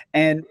that.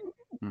 And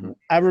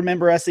I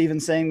remember us even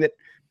saying that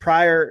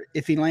Pryor,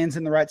 if he lands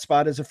in the right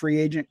spot as a free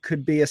agent,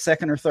 could be a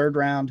second or third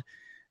round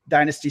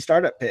dynasty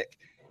startup pick.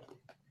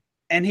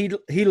 And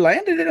he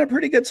landed in a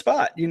pretty good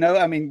spot.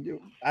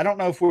 I don't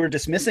know if we're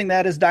dismissing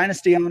that as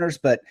dynasty owners,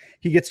 but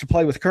he gets to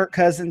play with Kirk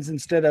Cousins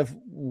instead of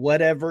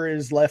whatever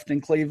is left in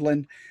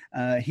Cleveland.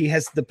 He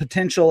has the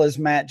potential, as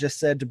Matt just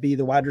said, to be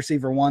the wide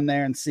receiver one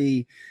there and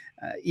see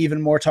even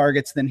more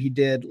targets than he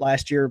did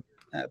last year,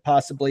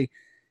 possibly.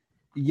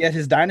 Yet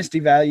his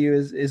dynasty value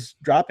is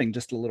dropping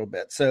just a little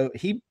bit. So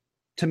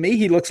to me,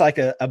 he looks like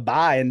a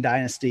buy in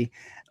dynasty,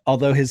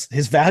 although his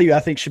value, I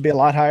think, should be a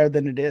lot higher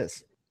than it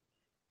is.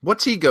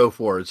 What's he go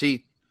for? Is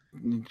he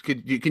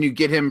Can you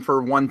get him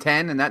for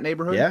 110 in that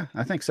neighborhood? Yeah,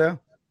 I think so.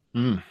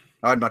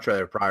 I'd much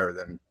rather Pryor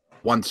than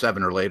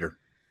 1.7 or later.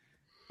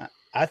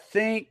 I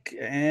think,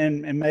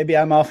 and maybe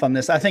I'm off on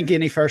this, I think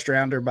any first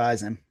rounder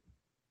buys him.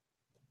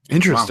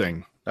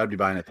 Interesting. I'd be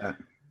buying at that.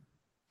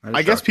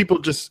 I guess people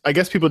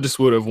just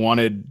would have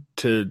wanted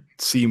to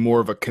see more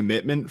of a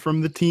commitment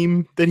from the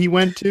team that he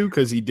went to,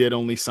 because he did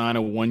only sign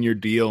a 1-year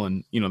deal.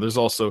 And, there's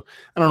also,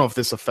 I don't know if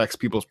this affects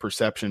people's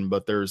perception,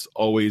 but there's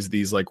always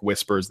these like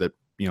whispers that,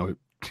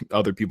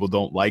 other people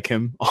don't like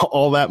him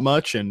all that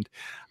much. And,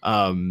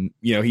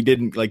 he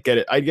didn't like get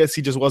it. I guess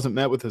he just wasn't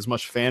met with as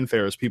much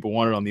fanfare as people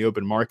wanted on the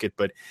open market.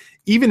 But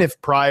even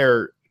if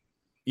Pryor,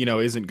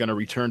 isn't going to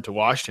return to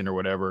Washington or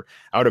whatever,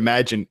 I would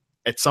imagine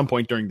at some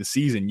point during the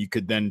season, you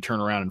could then turn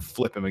around and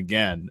flip him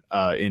again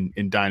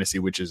in Dynasty,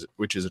 which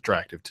is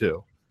attractive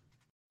too.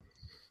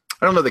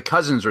 I don't know that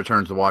Cousins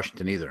returns to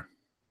Washington either.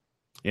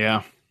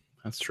 Yeah,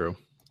 that's true.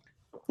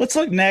 Let's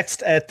look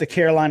next at the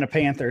Carolina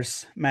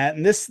Panthers, Matt.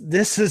 And this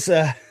is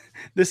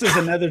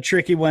another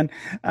tricky one.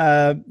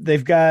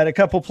 They've got a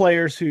couple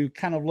players who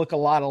kind of look a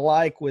lot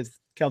alike, with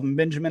Kelvin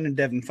Benjamin and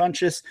Devin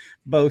Funchess,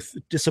 both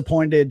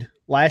disappointed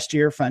last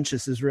year.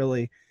 Funchess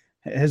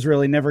has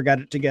really never got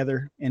it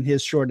together in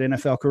his short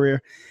NFL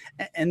career.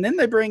 And then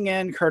they bring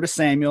in Curtis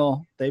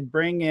Samuel. They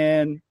bring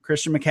in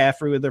Christian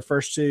McCaffrey with their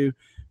first 2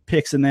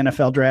 picks in the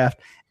NFL draft.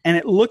 And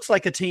it looks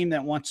like a team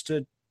that wants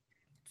to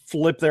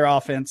flip their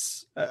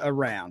offense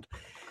around.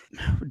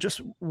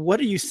 Just what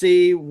do you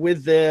see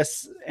with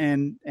this?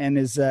 And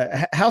is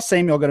how's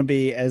Samuel going to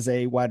be as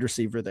a wide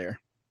receiver there?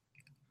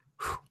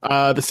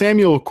 The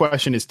Samuel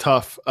question is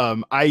tough.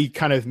 I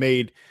kind of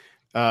made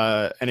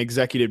an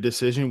executive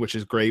decision, which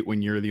is great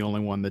when you're the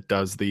only one that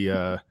does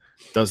the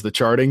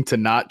charting, to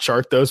not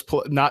chart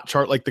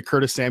like the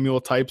Curtis Samuel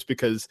types,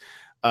 because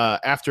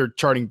after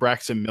charting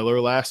Braxton Miller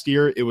last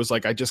year, it was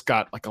like I just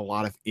got like a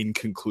lot of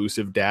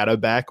inconclusive data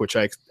back, which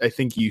I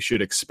think you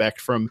should expect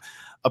from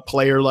a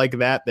player like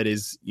that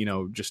is,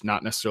 just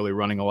not necessarily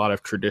running a lot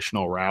of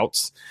traditional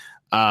routes.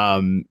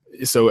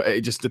 So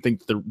I just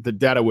think the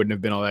data wouldn't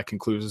have been all that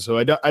conclusive. So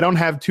I don't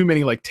have too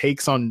many like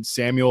takes on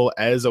Samuel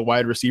as a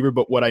wide receiver,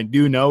 but what I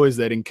do know is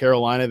that in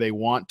Carolina, they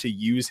want to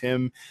use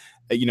him,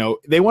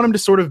 they want him to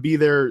sort of be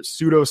their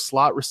pseudo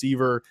slot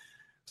receiver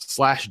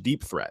 /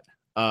 deep threat.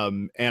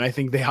 And I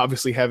think they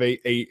obviously have a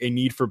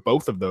need for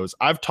both of those.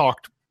 I've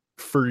talked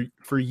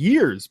for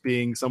years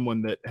being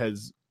someone that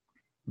has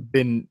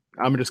been,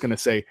 I'm just going to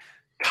say,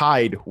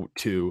 tied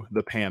to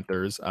the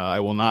Panthers.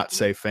 I will not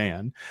say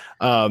fan.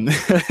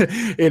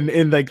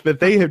 In like that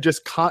they have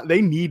just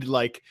they needed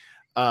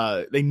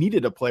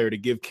a player to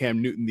give Cam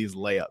Newton these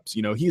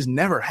layups. He's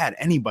never had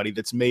anybody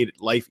that's made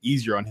life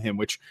easier on him,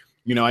 which,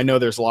 I know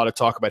there's a lot of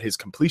talk about his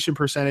completion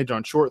percentage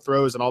on short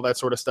throws and all that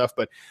sort of stuff,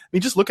 but I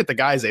mean, just look at the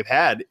guys they've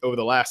had over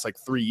the last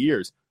 3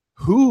 years.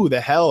 Who the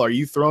hell are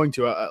you throwing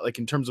to,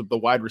 in terms of the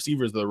wide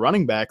receivers, the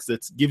running backs,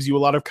 that gives you a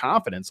lot of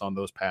confidence on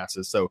those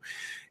passes? So,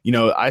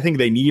 I think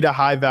they need a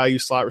high-value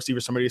slot receiver,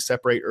 somebody to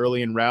separate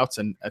early in routes,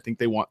 and I think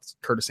they want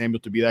Curtis Samuel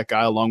to be that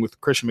guy, along with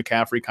Christian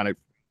McCaffrey kind of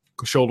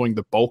shouldering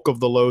the bulk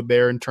of the load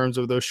there in terms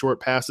of those short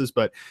passes.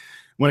 But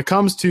when it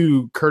comes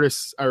to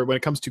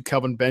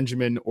Kelvin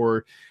Benjamin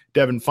or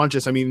Devin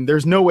Funchess, I mean,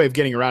 there's no way of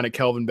getting around it.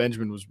 Kelvin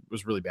Benjamin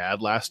was really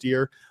bad last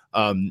year.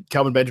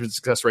 Kelvin Benjamin's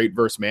success rate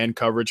versus man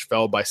coverage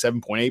fell by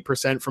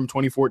 7.8% from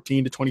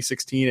 2014 to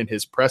 2016, and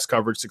his press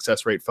coverage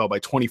success rate fell by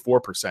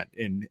 24%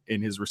 in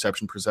his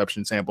reception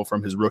perception sample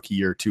from his rookie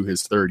year to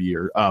his third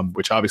year,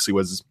 which obviously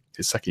was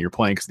his second year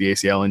playing because of the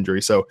ACL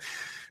injury. So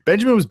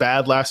Benjamin was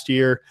bad last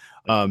year.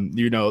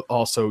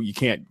 Also you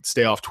can't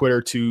stay off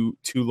Twitter too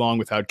long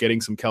without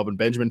getting some Kelvin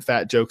Benjamin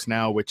fat jokes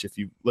now, which if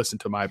you listen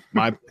to my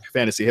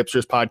Fantasy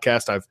Hipsters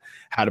podcast, I've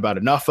had about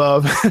enough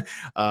of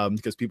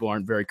because people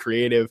aren't very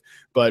creative.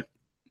 But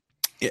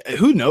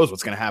who knows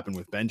what's going to happen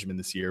with Benjamin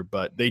this year?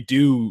 But they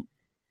do,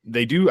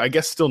 I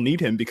guess, still need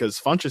him, because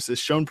Funchess has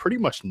shown pretty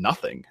much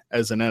nothing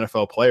as an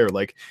NFL player.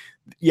 Like,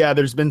 yeah,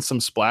 there's been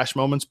some splash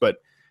moments, but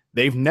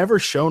they've never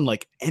shown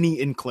any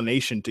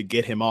inclination to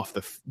get him on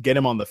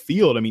the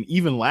field. I mean,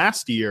 even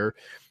last year,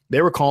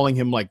 they were calling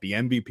him the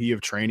MVP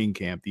of training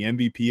camp, the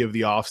MVP of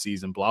the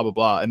offseason, blah, blah,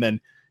 blah. And then,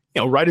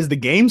 right as the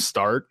games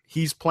start,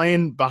 he's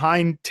playing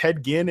behind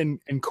Ted Ginn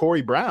and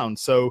Corey Brown.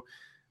 So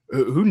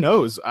who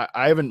knows?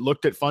 I haven't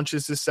looked at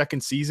Funchess'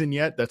 second season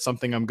yet. That's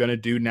something I'm going to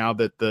do now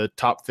that the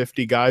top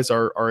 50 guys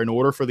are in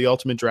order for the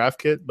ultimate draft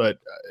kit. But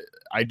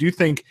I do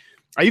think,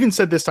 I even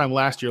said this time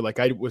last year,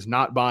 I was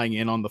not buying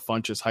in on the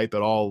Funchess hype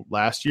at all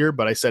last year,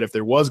 but I said if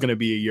there was going to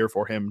be a year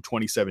for him,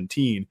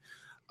 2017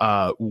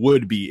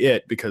 would be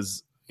it,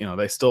 because,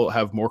 they still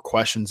have more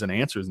questions than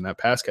answers in that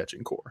pass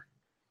catching core.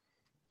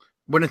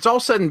 When it's all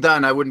said and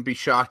done, I wouldn't be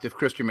shocked if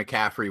Christian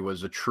McCaffrey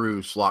was a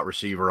true slot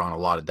receiver on a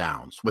lot of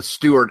downs, with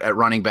Stewart at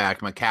running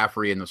back,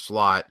 McCaffrey in the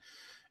slot,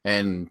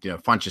 and,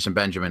 Funchess and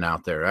Benjamin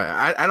out there.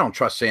 I don't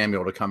trust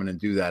Samuel to come in and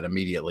do that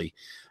immediately.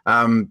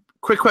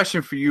 Quick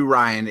question for you,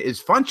 Ryan.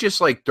 Is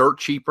Funchess dirt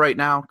cheap right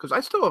now? Because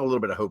I still have a little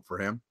bit of hope for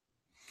him.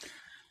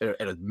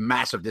 at a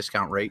massive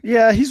discount rate.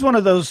 Yeah, he's one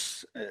of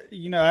those,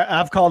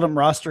 I've called him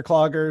roster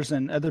cloggers,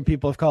 and other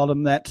people have called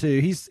him that too.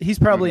 He's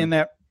probably in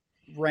that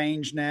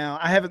range now.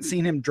 I haven't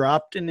seen him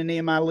dropped in any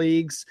of my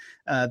leagues,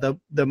 though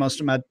most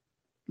of my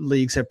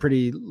leagues have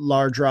pretty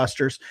large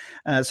rosters.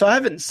 So I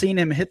haven't seen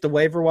him hit the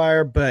waiver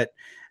wire, but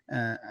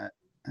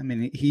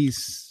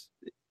he's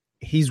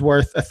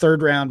worth a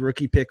 3rd round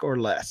rookie pick or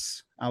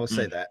less. I will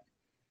say that.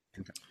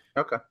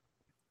 Okay.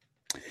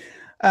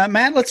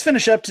 Matt, let's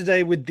finish up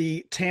today with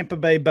the Tampa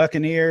Bay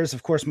Buccaneers.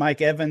 Of course,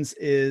 Mike Evans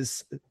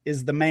is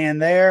the man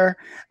there.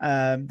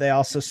 They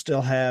also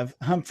still have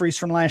Humphreys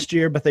from last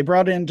year, but they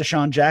brought in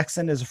Deshaun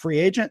Jackson as a free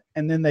agent,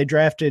 and then they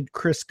drafted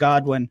Chris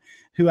Godwin,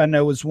 who I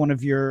know was one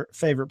of your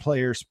favorite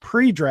players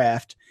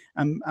pre-draft.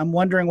 I'm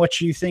wondering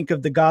what you think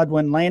of the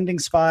Godwin landing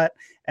spot,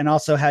 and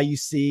also how you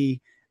see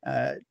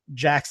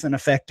Jackson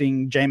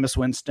affecting Jameis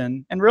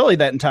Winston and really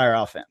that entire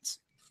offense.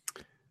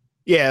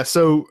 Yeah,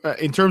 so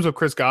in terms of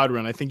Chris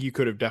Godwin, I think you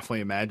could have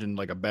definitely imagined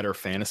like a better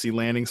fantasy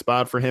landing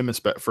spot for him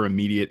for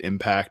immediate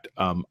impact.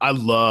 I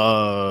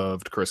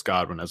loved Chris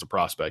Godwin as a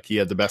prospect. He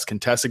had the best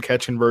contested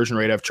catch conversion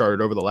rate I've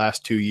charted over the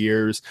last 2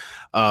 years.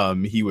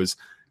 He was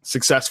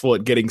successful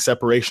at getting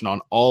separation on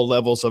all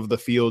levels of the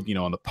field,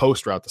 on the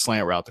post route, the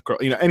slant route,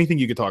 anything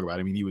you could talk about.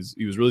 I mean, he was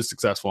really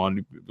successful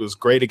and was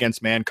great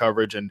against man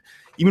coverage, and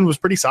even was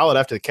pretty solid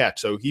after the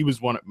catch. So he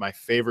was one of my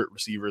favorite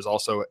receivers.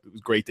 Also, it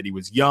was great that he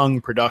was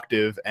young,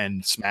 productive,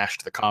 and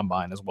smashed the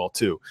combine as well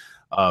too.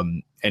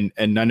 And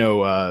I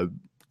know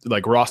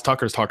like Ross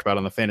Tucker's talked about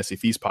on the Fantasy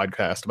Feast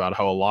podcast about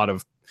how a lot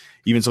of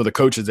even some of the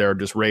coaches there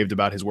just raved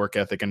about his work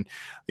ethic. And,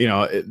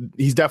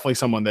 he's definitely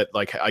someone that,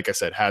 like I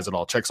said, has it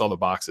all, checks all the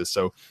boxes.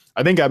 So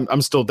I think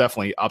I'm still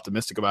definitely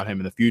optimistic about him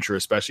in the future,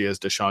 especially as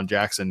Deshaun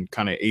Jackson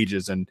kind of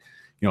ages and,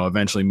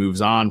 eventually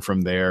moves on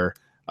from there.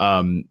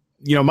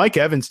 Mike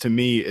Evans to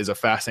me is a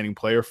fascinating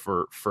player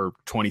for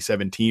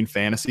 2017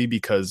 fantasy,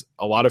 because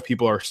a lot of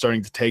people are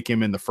starting to take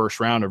him in the first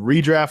round of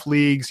redraft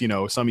leagues.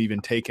 Some even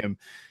take him,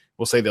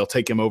 we'll say they'll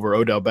take him over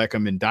Odell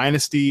Beckham in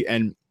Dynasty.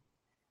 And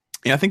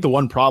I think the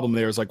one problem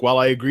there is, like, while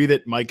I agree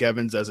that Mike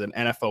Evans as an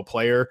NFL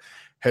player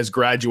has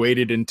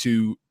graduated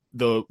into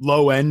the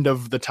low end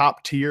of the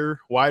top tier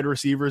wide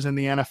receivers in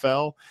the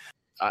NFL,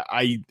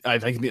 I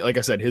think, like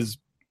I said, his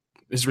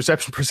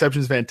reception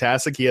perception is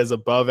fantastic. He has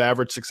above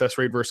average success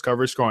rate versus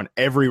coverage score on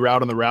every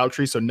route on the route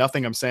tree. So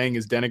nothing I'm saying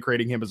is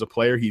denigrating him as a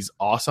player. He's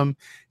awesome.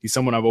 He's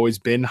someone I've always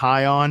been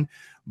high on.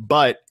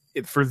 But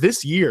for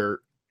this year,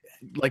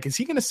 like, is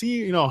he going to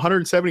see,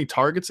 170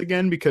 targets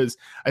again? Because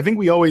I think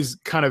we always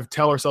kind of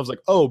tell ourselves like,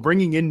 oh,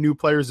 bringing in new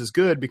players is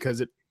good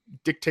because it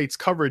dictates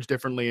coverage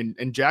differently.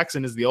 And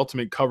Jackson is the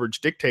ultimate coverage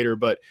dictator,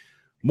 but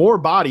more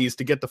bodies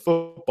to get the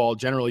football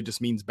generally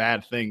just means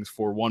bad things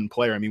for one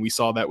player. I mean, we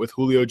saw that with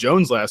Julio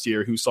Jones last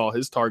year, who saw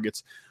his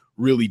targets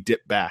really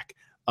dip back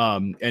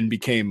and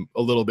became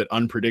a little bit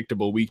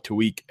unpredictable week to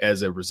week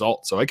as a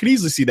result. So I could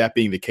easily see that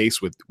being the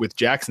case with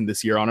Jackson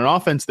this year on an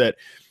offense that,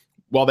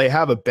 while they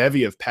have a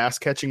bevy of pass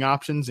catching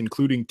options,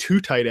 including 2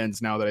 tight ends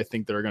now that I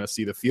think they're going to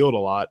see the field a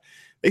lot,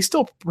 they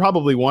still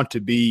probably want to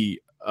be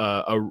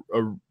at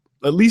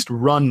least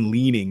run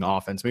leaning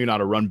offense, maybe not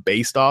a run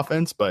based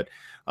offense, but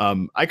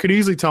I could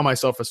easily tell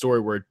myself a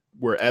story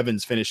where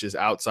Evans finishes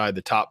outside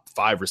the top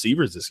 5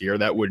 receivers this year.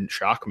 That wouldn't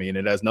shock me. And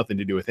it has nothing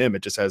to do with him.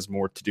 It just has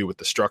more to do with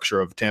the structure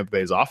of Tampa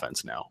Bay's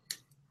offense now.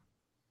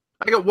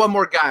 I got one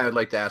more guy I'd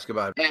like to ask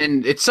about,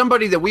 and it's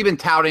somebody that we've been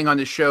touting on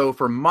the show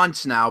for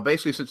months now,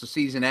 basically since the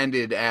season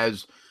ended,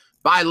 as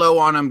buy low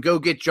on him, go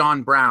get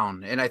John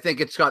Brown. And I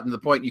think it's gotten to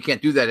the point you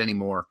can't do that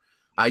anymore.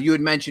 You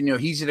had mentioned,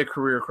 he's at a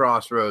career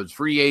crossroads,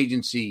 free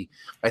agency.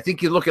 I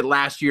think you look at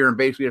last year and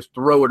basically just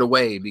throw it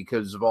away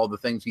because of all the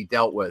things he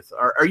dealt with.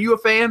 Are you a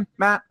fan,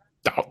 Matt?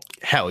 Oh,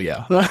 hell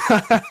yeah.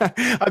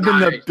 I've been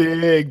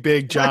the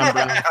big John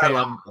Brown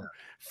fan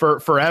for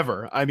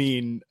forever. I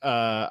mean,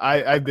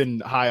 I've been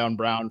high on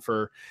Brown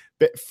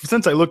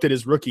since I looked at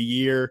his rookie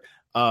year.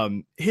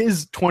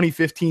 His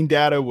 2015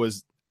 data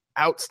was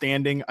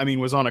outstanding. I mean,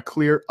 was on a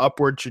clear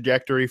upward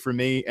trajectory for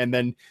me. And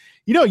then,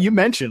 you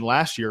mentioned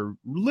last year,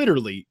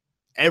 literally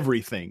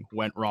everything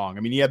went wrong.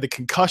 I mean, he had the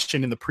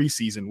concussion in the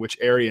preseason, which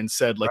Arian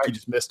said, like, he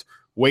just missed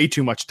way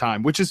too much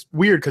time, which is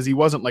weird because he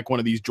wasn't like one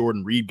of these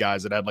Jordan Reed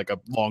guys that had like a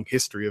long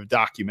history of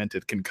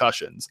documented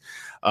concussions.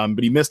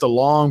 But he missed a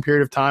long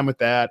period of time with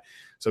that.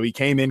 So he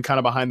came in kind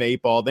of behind the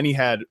 8 ball. Then he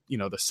had,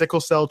 the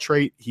sickle cell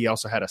trait. He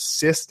also had a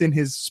cyst in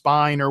his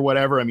spine or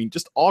whatever. I mean,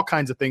 just all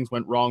kinds of things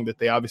went wrong that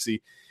they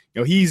obviously,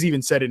 he's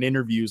even said in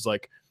interviews,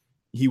 like,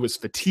 he was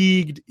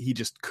fatigued. He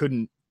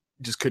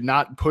could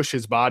not push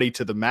his body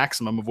to the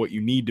maximum of what you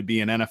need to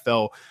be an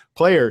NFL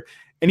player.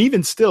 And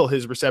even still,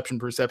 his reception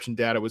perception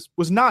data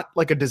was not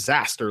like a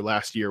disaster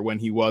last year when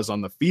he was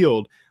on the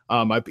field.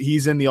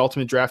 He's in the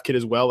ultimate draft kit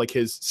as well. Like,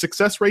 his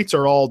success rates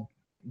are all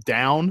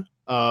down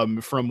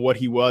from what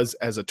he was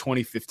as a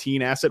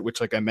 2015 asset, which,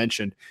 like I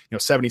mentioned,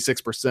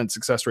 76%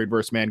 success rate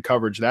versus man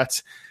coverage.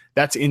 That's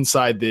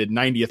inside the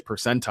 90th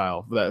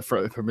percentile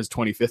from his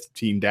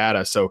 2015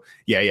 data. So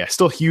yeah,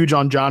 still huge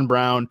on John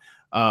Brown.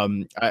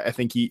 I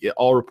think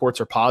all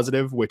reports are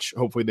positive, which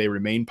hopefully they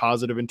remain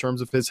positive in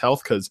terms of his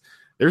health, because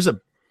there's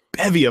a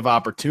bevy of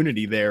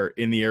opportunity there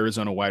in the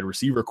Arizona wide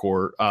receiver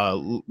core.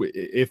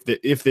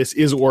 If this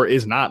is or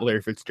is not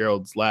Larry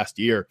Fitzgerald's last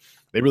year,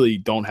 they really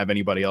don't have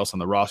anybody else on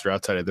the roster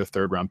outside of their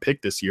third round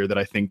pick this year that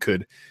I think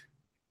could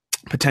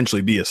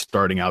potentially be a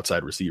starting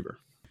outside receiver.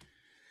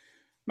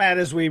 Matt,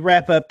 as we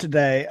wrap up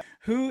today,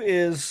 who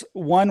is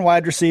one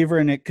wide receiver,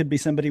 and it could be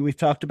somebody we've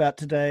talked about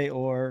today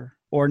or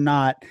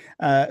not,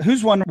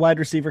 who's one wide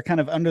receiver kind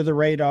of under the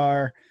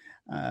radar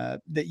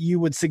that you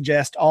would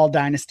suggest all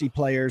dynasty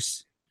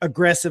players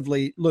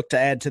aggressively look to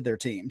add to their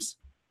teams?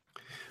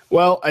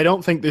 Well, I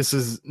don't think this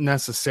is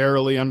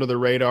necessarily under the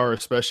radar,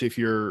 especially if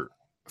you're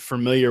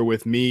familiar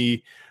with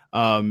me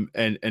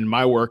and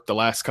my work the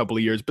last couple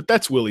of years, but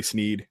that's Willie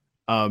Snead.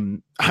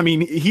 I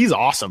mean, he's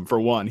awesome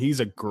for one. He's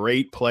a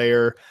great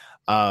player.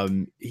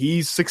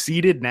 He's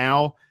succeeded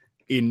now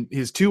in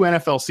his 2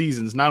 NFL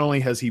seasons. Not only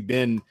has he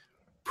been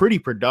pretty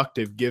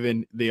productive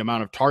given the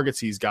amount of targets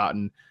he's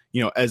gotten,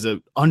 as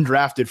an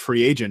undrafted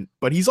free agent,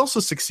 but he's also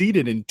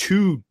succeeded in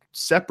 2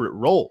 separate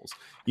roles.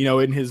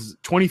 In his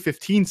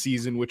 2015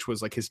 season, which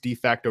was like his de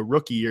facto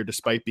rookie year,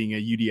 despite being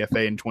a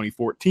UDFA in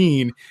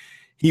 2014,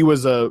 he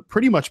was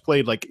pretty much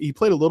played he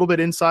played a little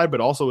bit inside,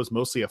 but also was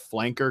mostly a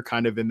flanker,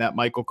 kind of in that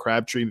Michael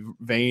Crabtree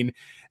vein.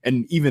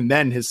 And even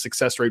then, his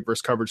success rate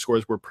versus coverage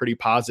scores were pretty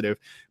positive.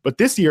 But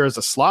this year, as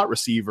a slot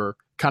receiver,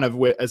 kind of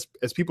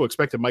as people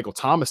expected Michael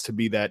Thomas to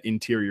be that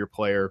interior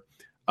player,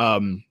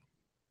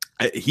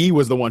 he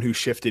was the one who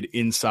shifted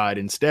inside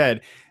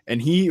instead.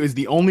 And he is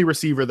the only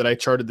receiver that I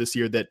charted this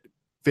year that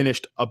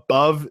finished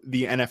above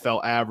the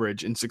NFL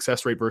average in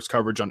success rate versus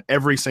coverage on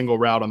every single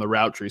route on the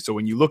route tree. So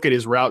when you look at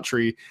his route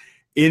tree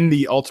in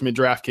the Ultimate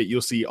Draft Kit,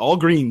 you'll see all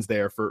greens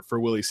there for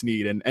Willie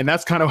Snead. And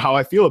that's kind of how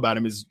I feel about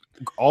him, is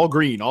all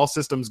green, all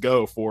systems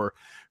go for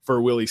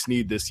Willie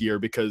Snead this year,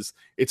 because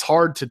it's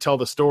hard to tell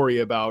the story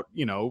about,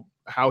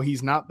 how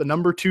he's not the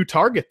number 2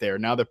 target there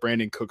now that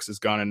Brandon Cooks is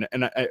gone.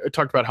 And I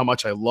talked about how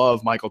much I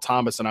love Michael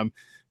Thomas, and I'm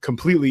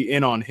completely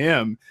in on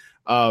him.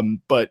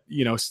 But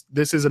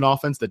this is an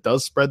offense that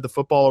does spread the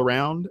football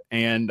around,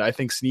 and I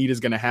think Snead is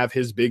going to have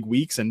his big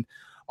weeks, and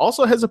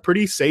also has a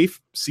pretty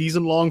safe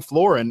season-long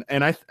floor. And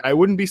I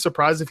wouldn't be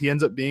surprised if he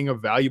ends up being a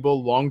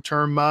valuable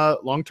long-term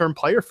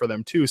player for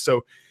them too.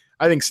 So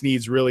I think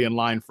Snead's really in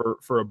line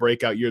for a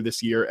breakout year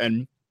this year.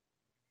 And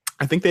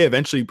I think they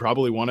eventually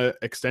probably want to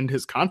extend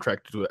his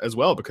contract as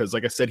well, because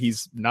like I said,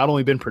 he's not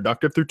only been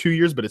productive through 2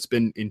 years, but it's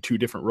been in 2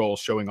 different roles,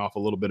 showing off a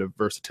little bit of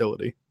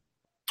versatility.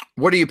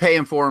 What are you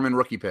paying for him in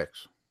rookie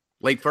picks?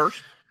 Late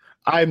first?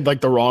 I'm like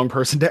the wrong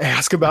person to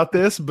ask about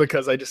this,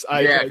 because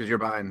because you're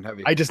buying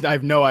heavy. I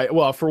have no idea.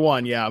 Well, for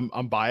one, yeah,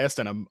 I'm biased,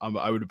 and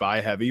I would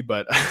buy heavy,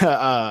 but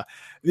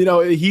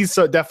he's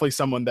definitely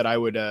someone that I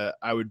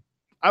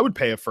would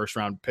pay a first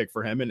round pick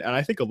for him, and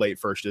I think a late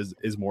first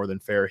is more than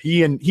fair.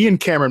 He and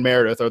Cameron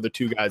Meredith are the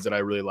 2 guys that I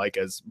really like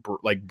as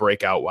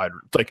breakout wide,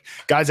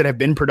 guys that have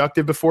been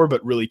productive before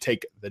but really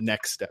take the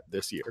next step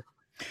this year.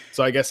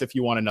 So I guess if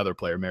you want another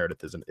player,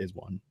 Meredith is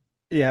one.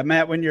 Yeah,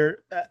 Matt, when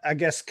you're, I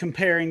guess,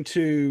 comparing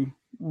to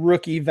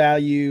rookie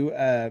value,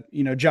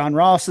 John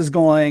Ross is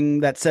going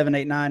that 7,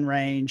 8, 9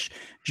 range.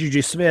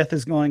 Juju Smith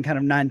is going kind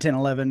of 9, 10,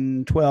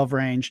 11, 12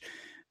 range.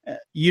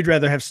 You'd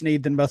rather have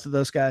Snead than both of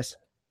those guys?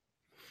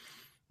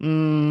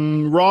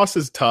 Ross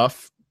is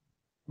tough,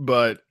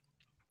 but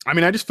I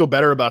mean, I just feel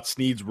better about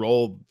Snead's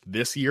role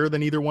this year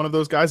than either one of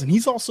those guys. And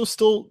he's also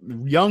still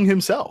young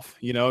himself.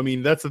 I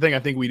mean, that's the thing. I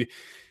think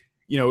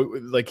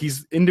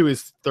he's into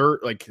his third,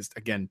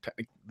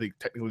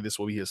 technically this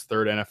will be his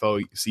 3rd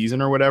NFL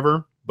season or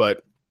whatever,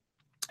 but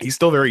he's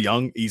still very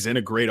young. He's in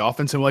a great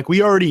offense. And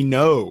we already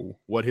know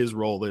what his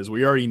role is.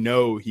 We already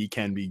know he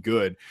can be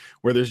good,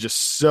 where there's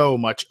just so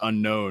much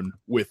unknown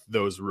with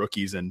those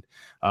rookies. And,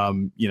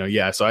 so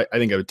I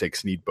think I would take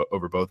Snead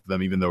over both of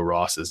them, even though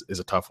Ross is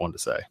a tough one to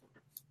say.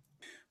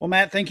 Well,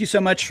 Matt, thank you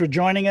so much for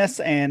joining us.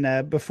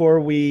 And before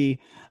we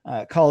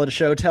call it a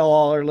show, tell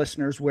all our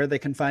listeners where they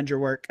can find your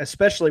work,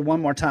 especially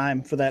one more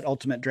time for that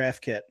Ultimate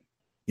Draft Kit.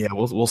 Yeah,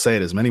 we'll say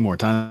it as many more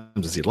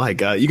times as you'd like.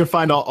 You can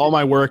find all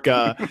my work,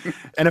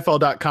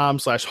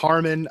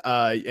 NFL.com/Harmon.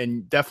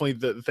 And definitely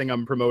the thing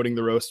I'm promoting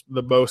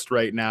the most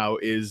right now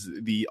is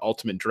the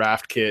Ultimate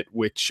Draft Kit,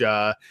 which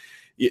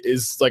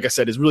is, like I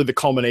said, is really the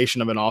culmination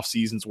of an off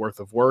season's worth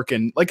of work.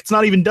 And it's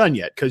not even done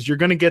yet, because you're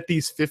going to get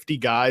these 50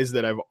 guys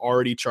that I've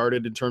already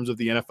charted in terms of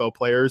the NFL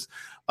players.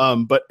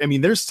 But I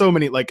mean, there's so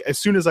many, as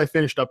soon as I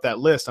finished up that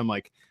list, I'm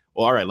like,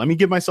 well, all right, let me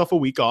give myself a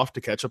week off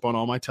to catch up on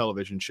all my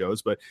television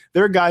shows. But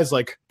there are guys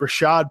like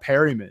Rashad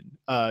Perryman,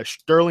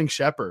 Sterling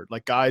Shepard,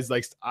 guys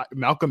like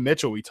Malcolm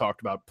Mitchell we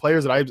talked about,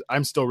 players that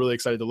I'm still really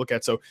excited to look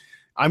at. So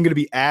I'm going to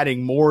be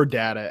adding more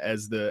data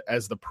as the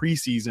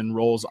preseason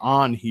rolls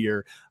on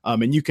here.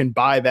 And you can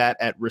buy that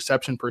at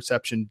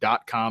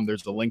receptionperception.com.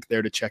 There's the link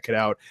there to check it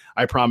out.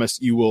 I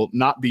promise you will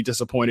not be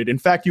disappointed. In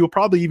fact, you will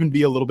probably even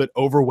be a little bit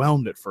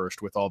overwhelmed at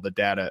first with all the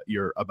data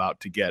you're about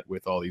to get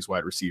with all these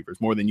wide receivers,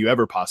 more than you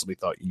ever possibly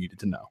thought you needed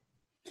to know.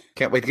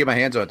 Can't wait to get my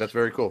hands on it. That's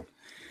very cool.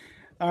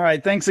 All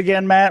right. Thanks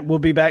again, Matt. We'll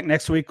be back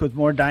next week with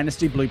more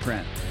Dynasty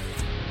Blueprint.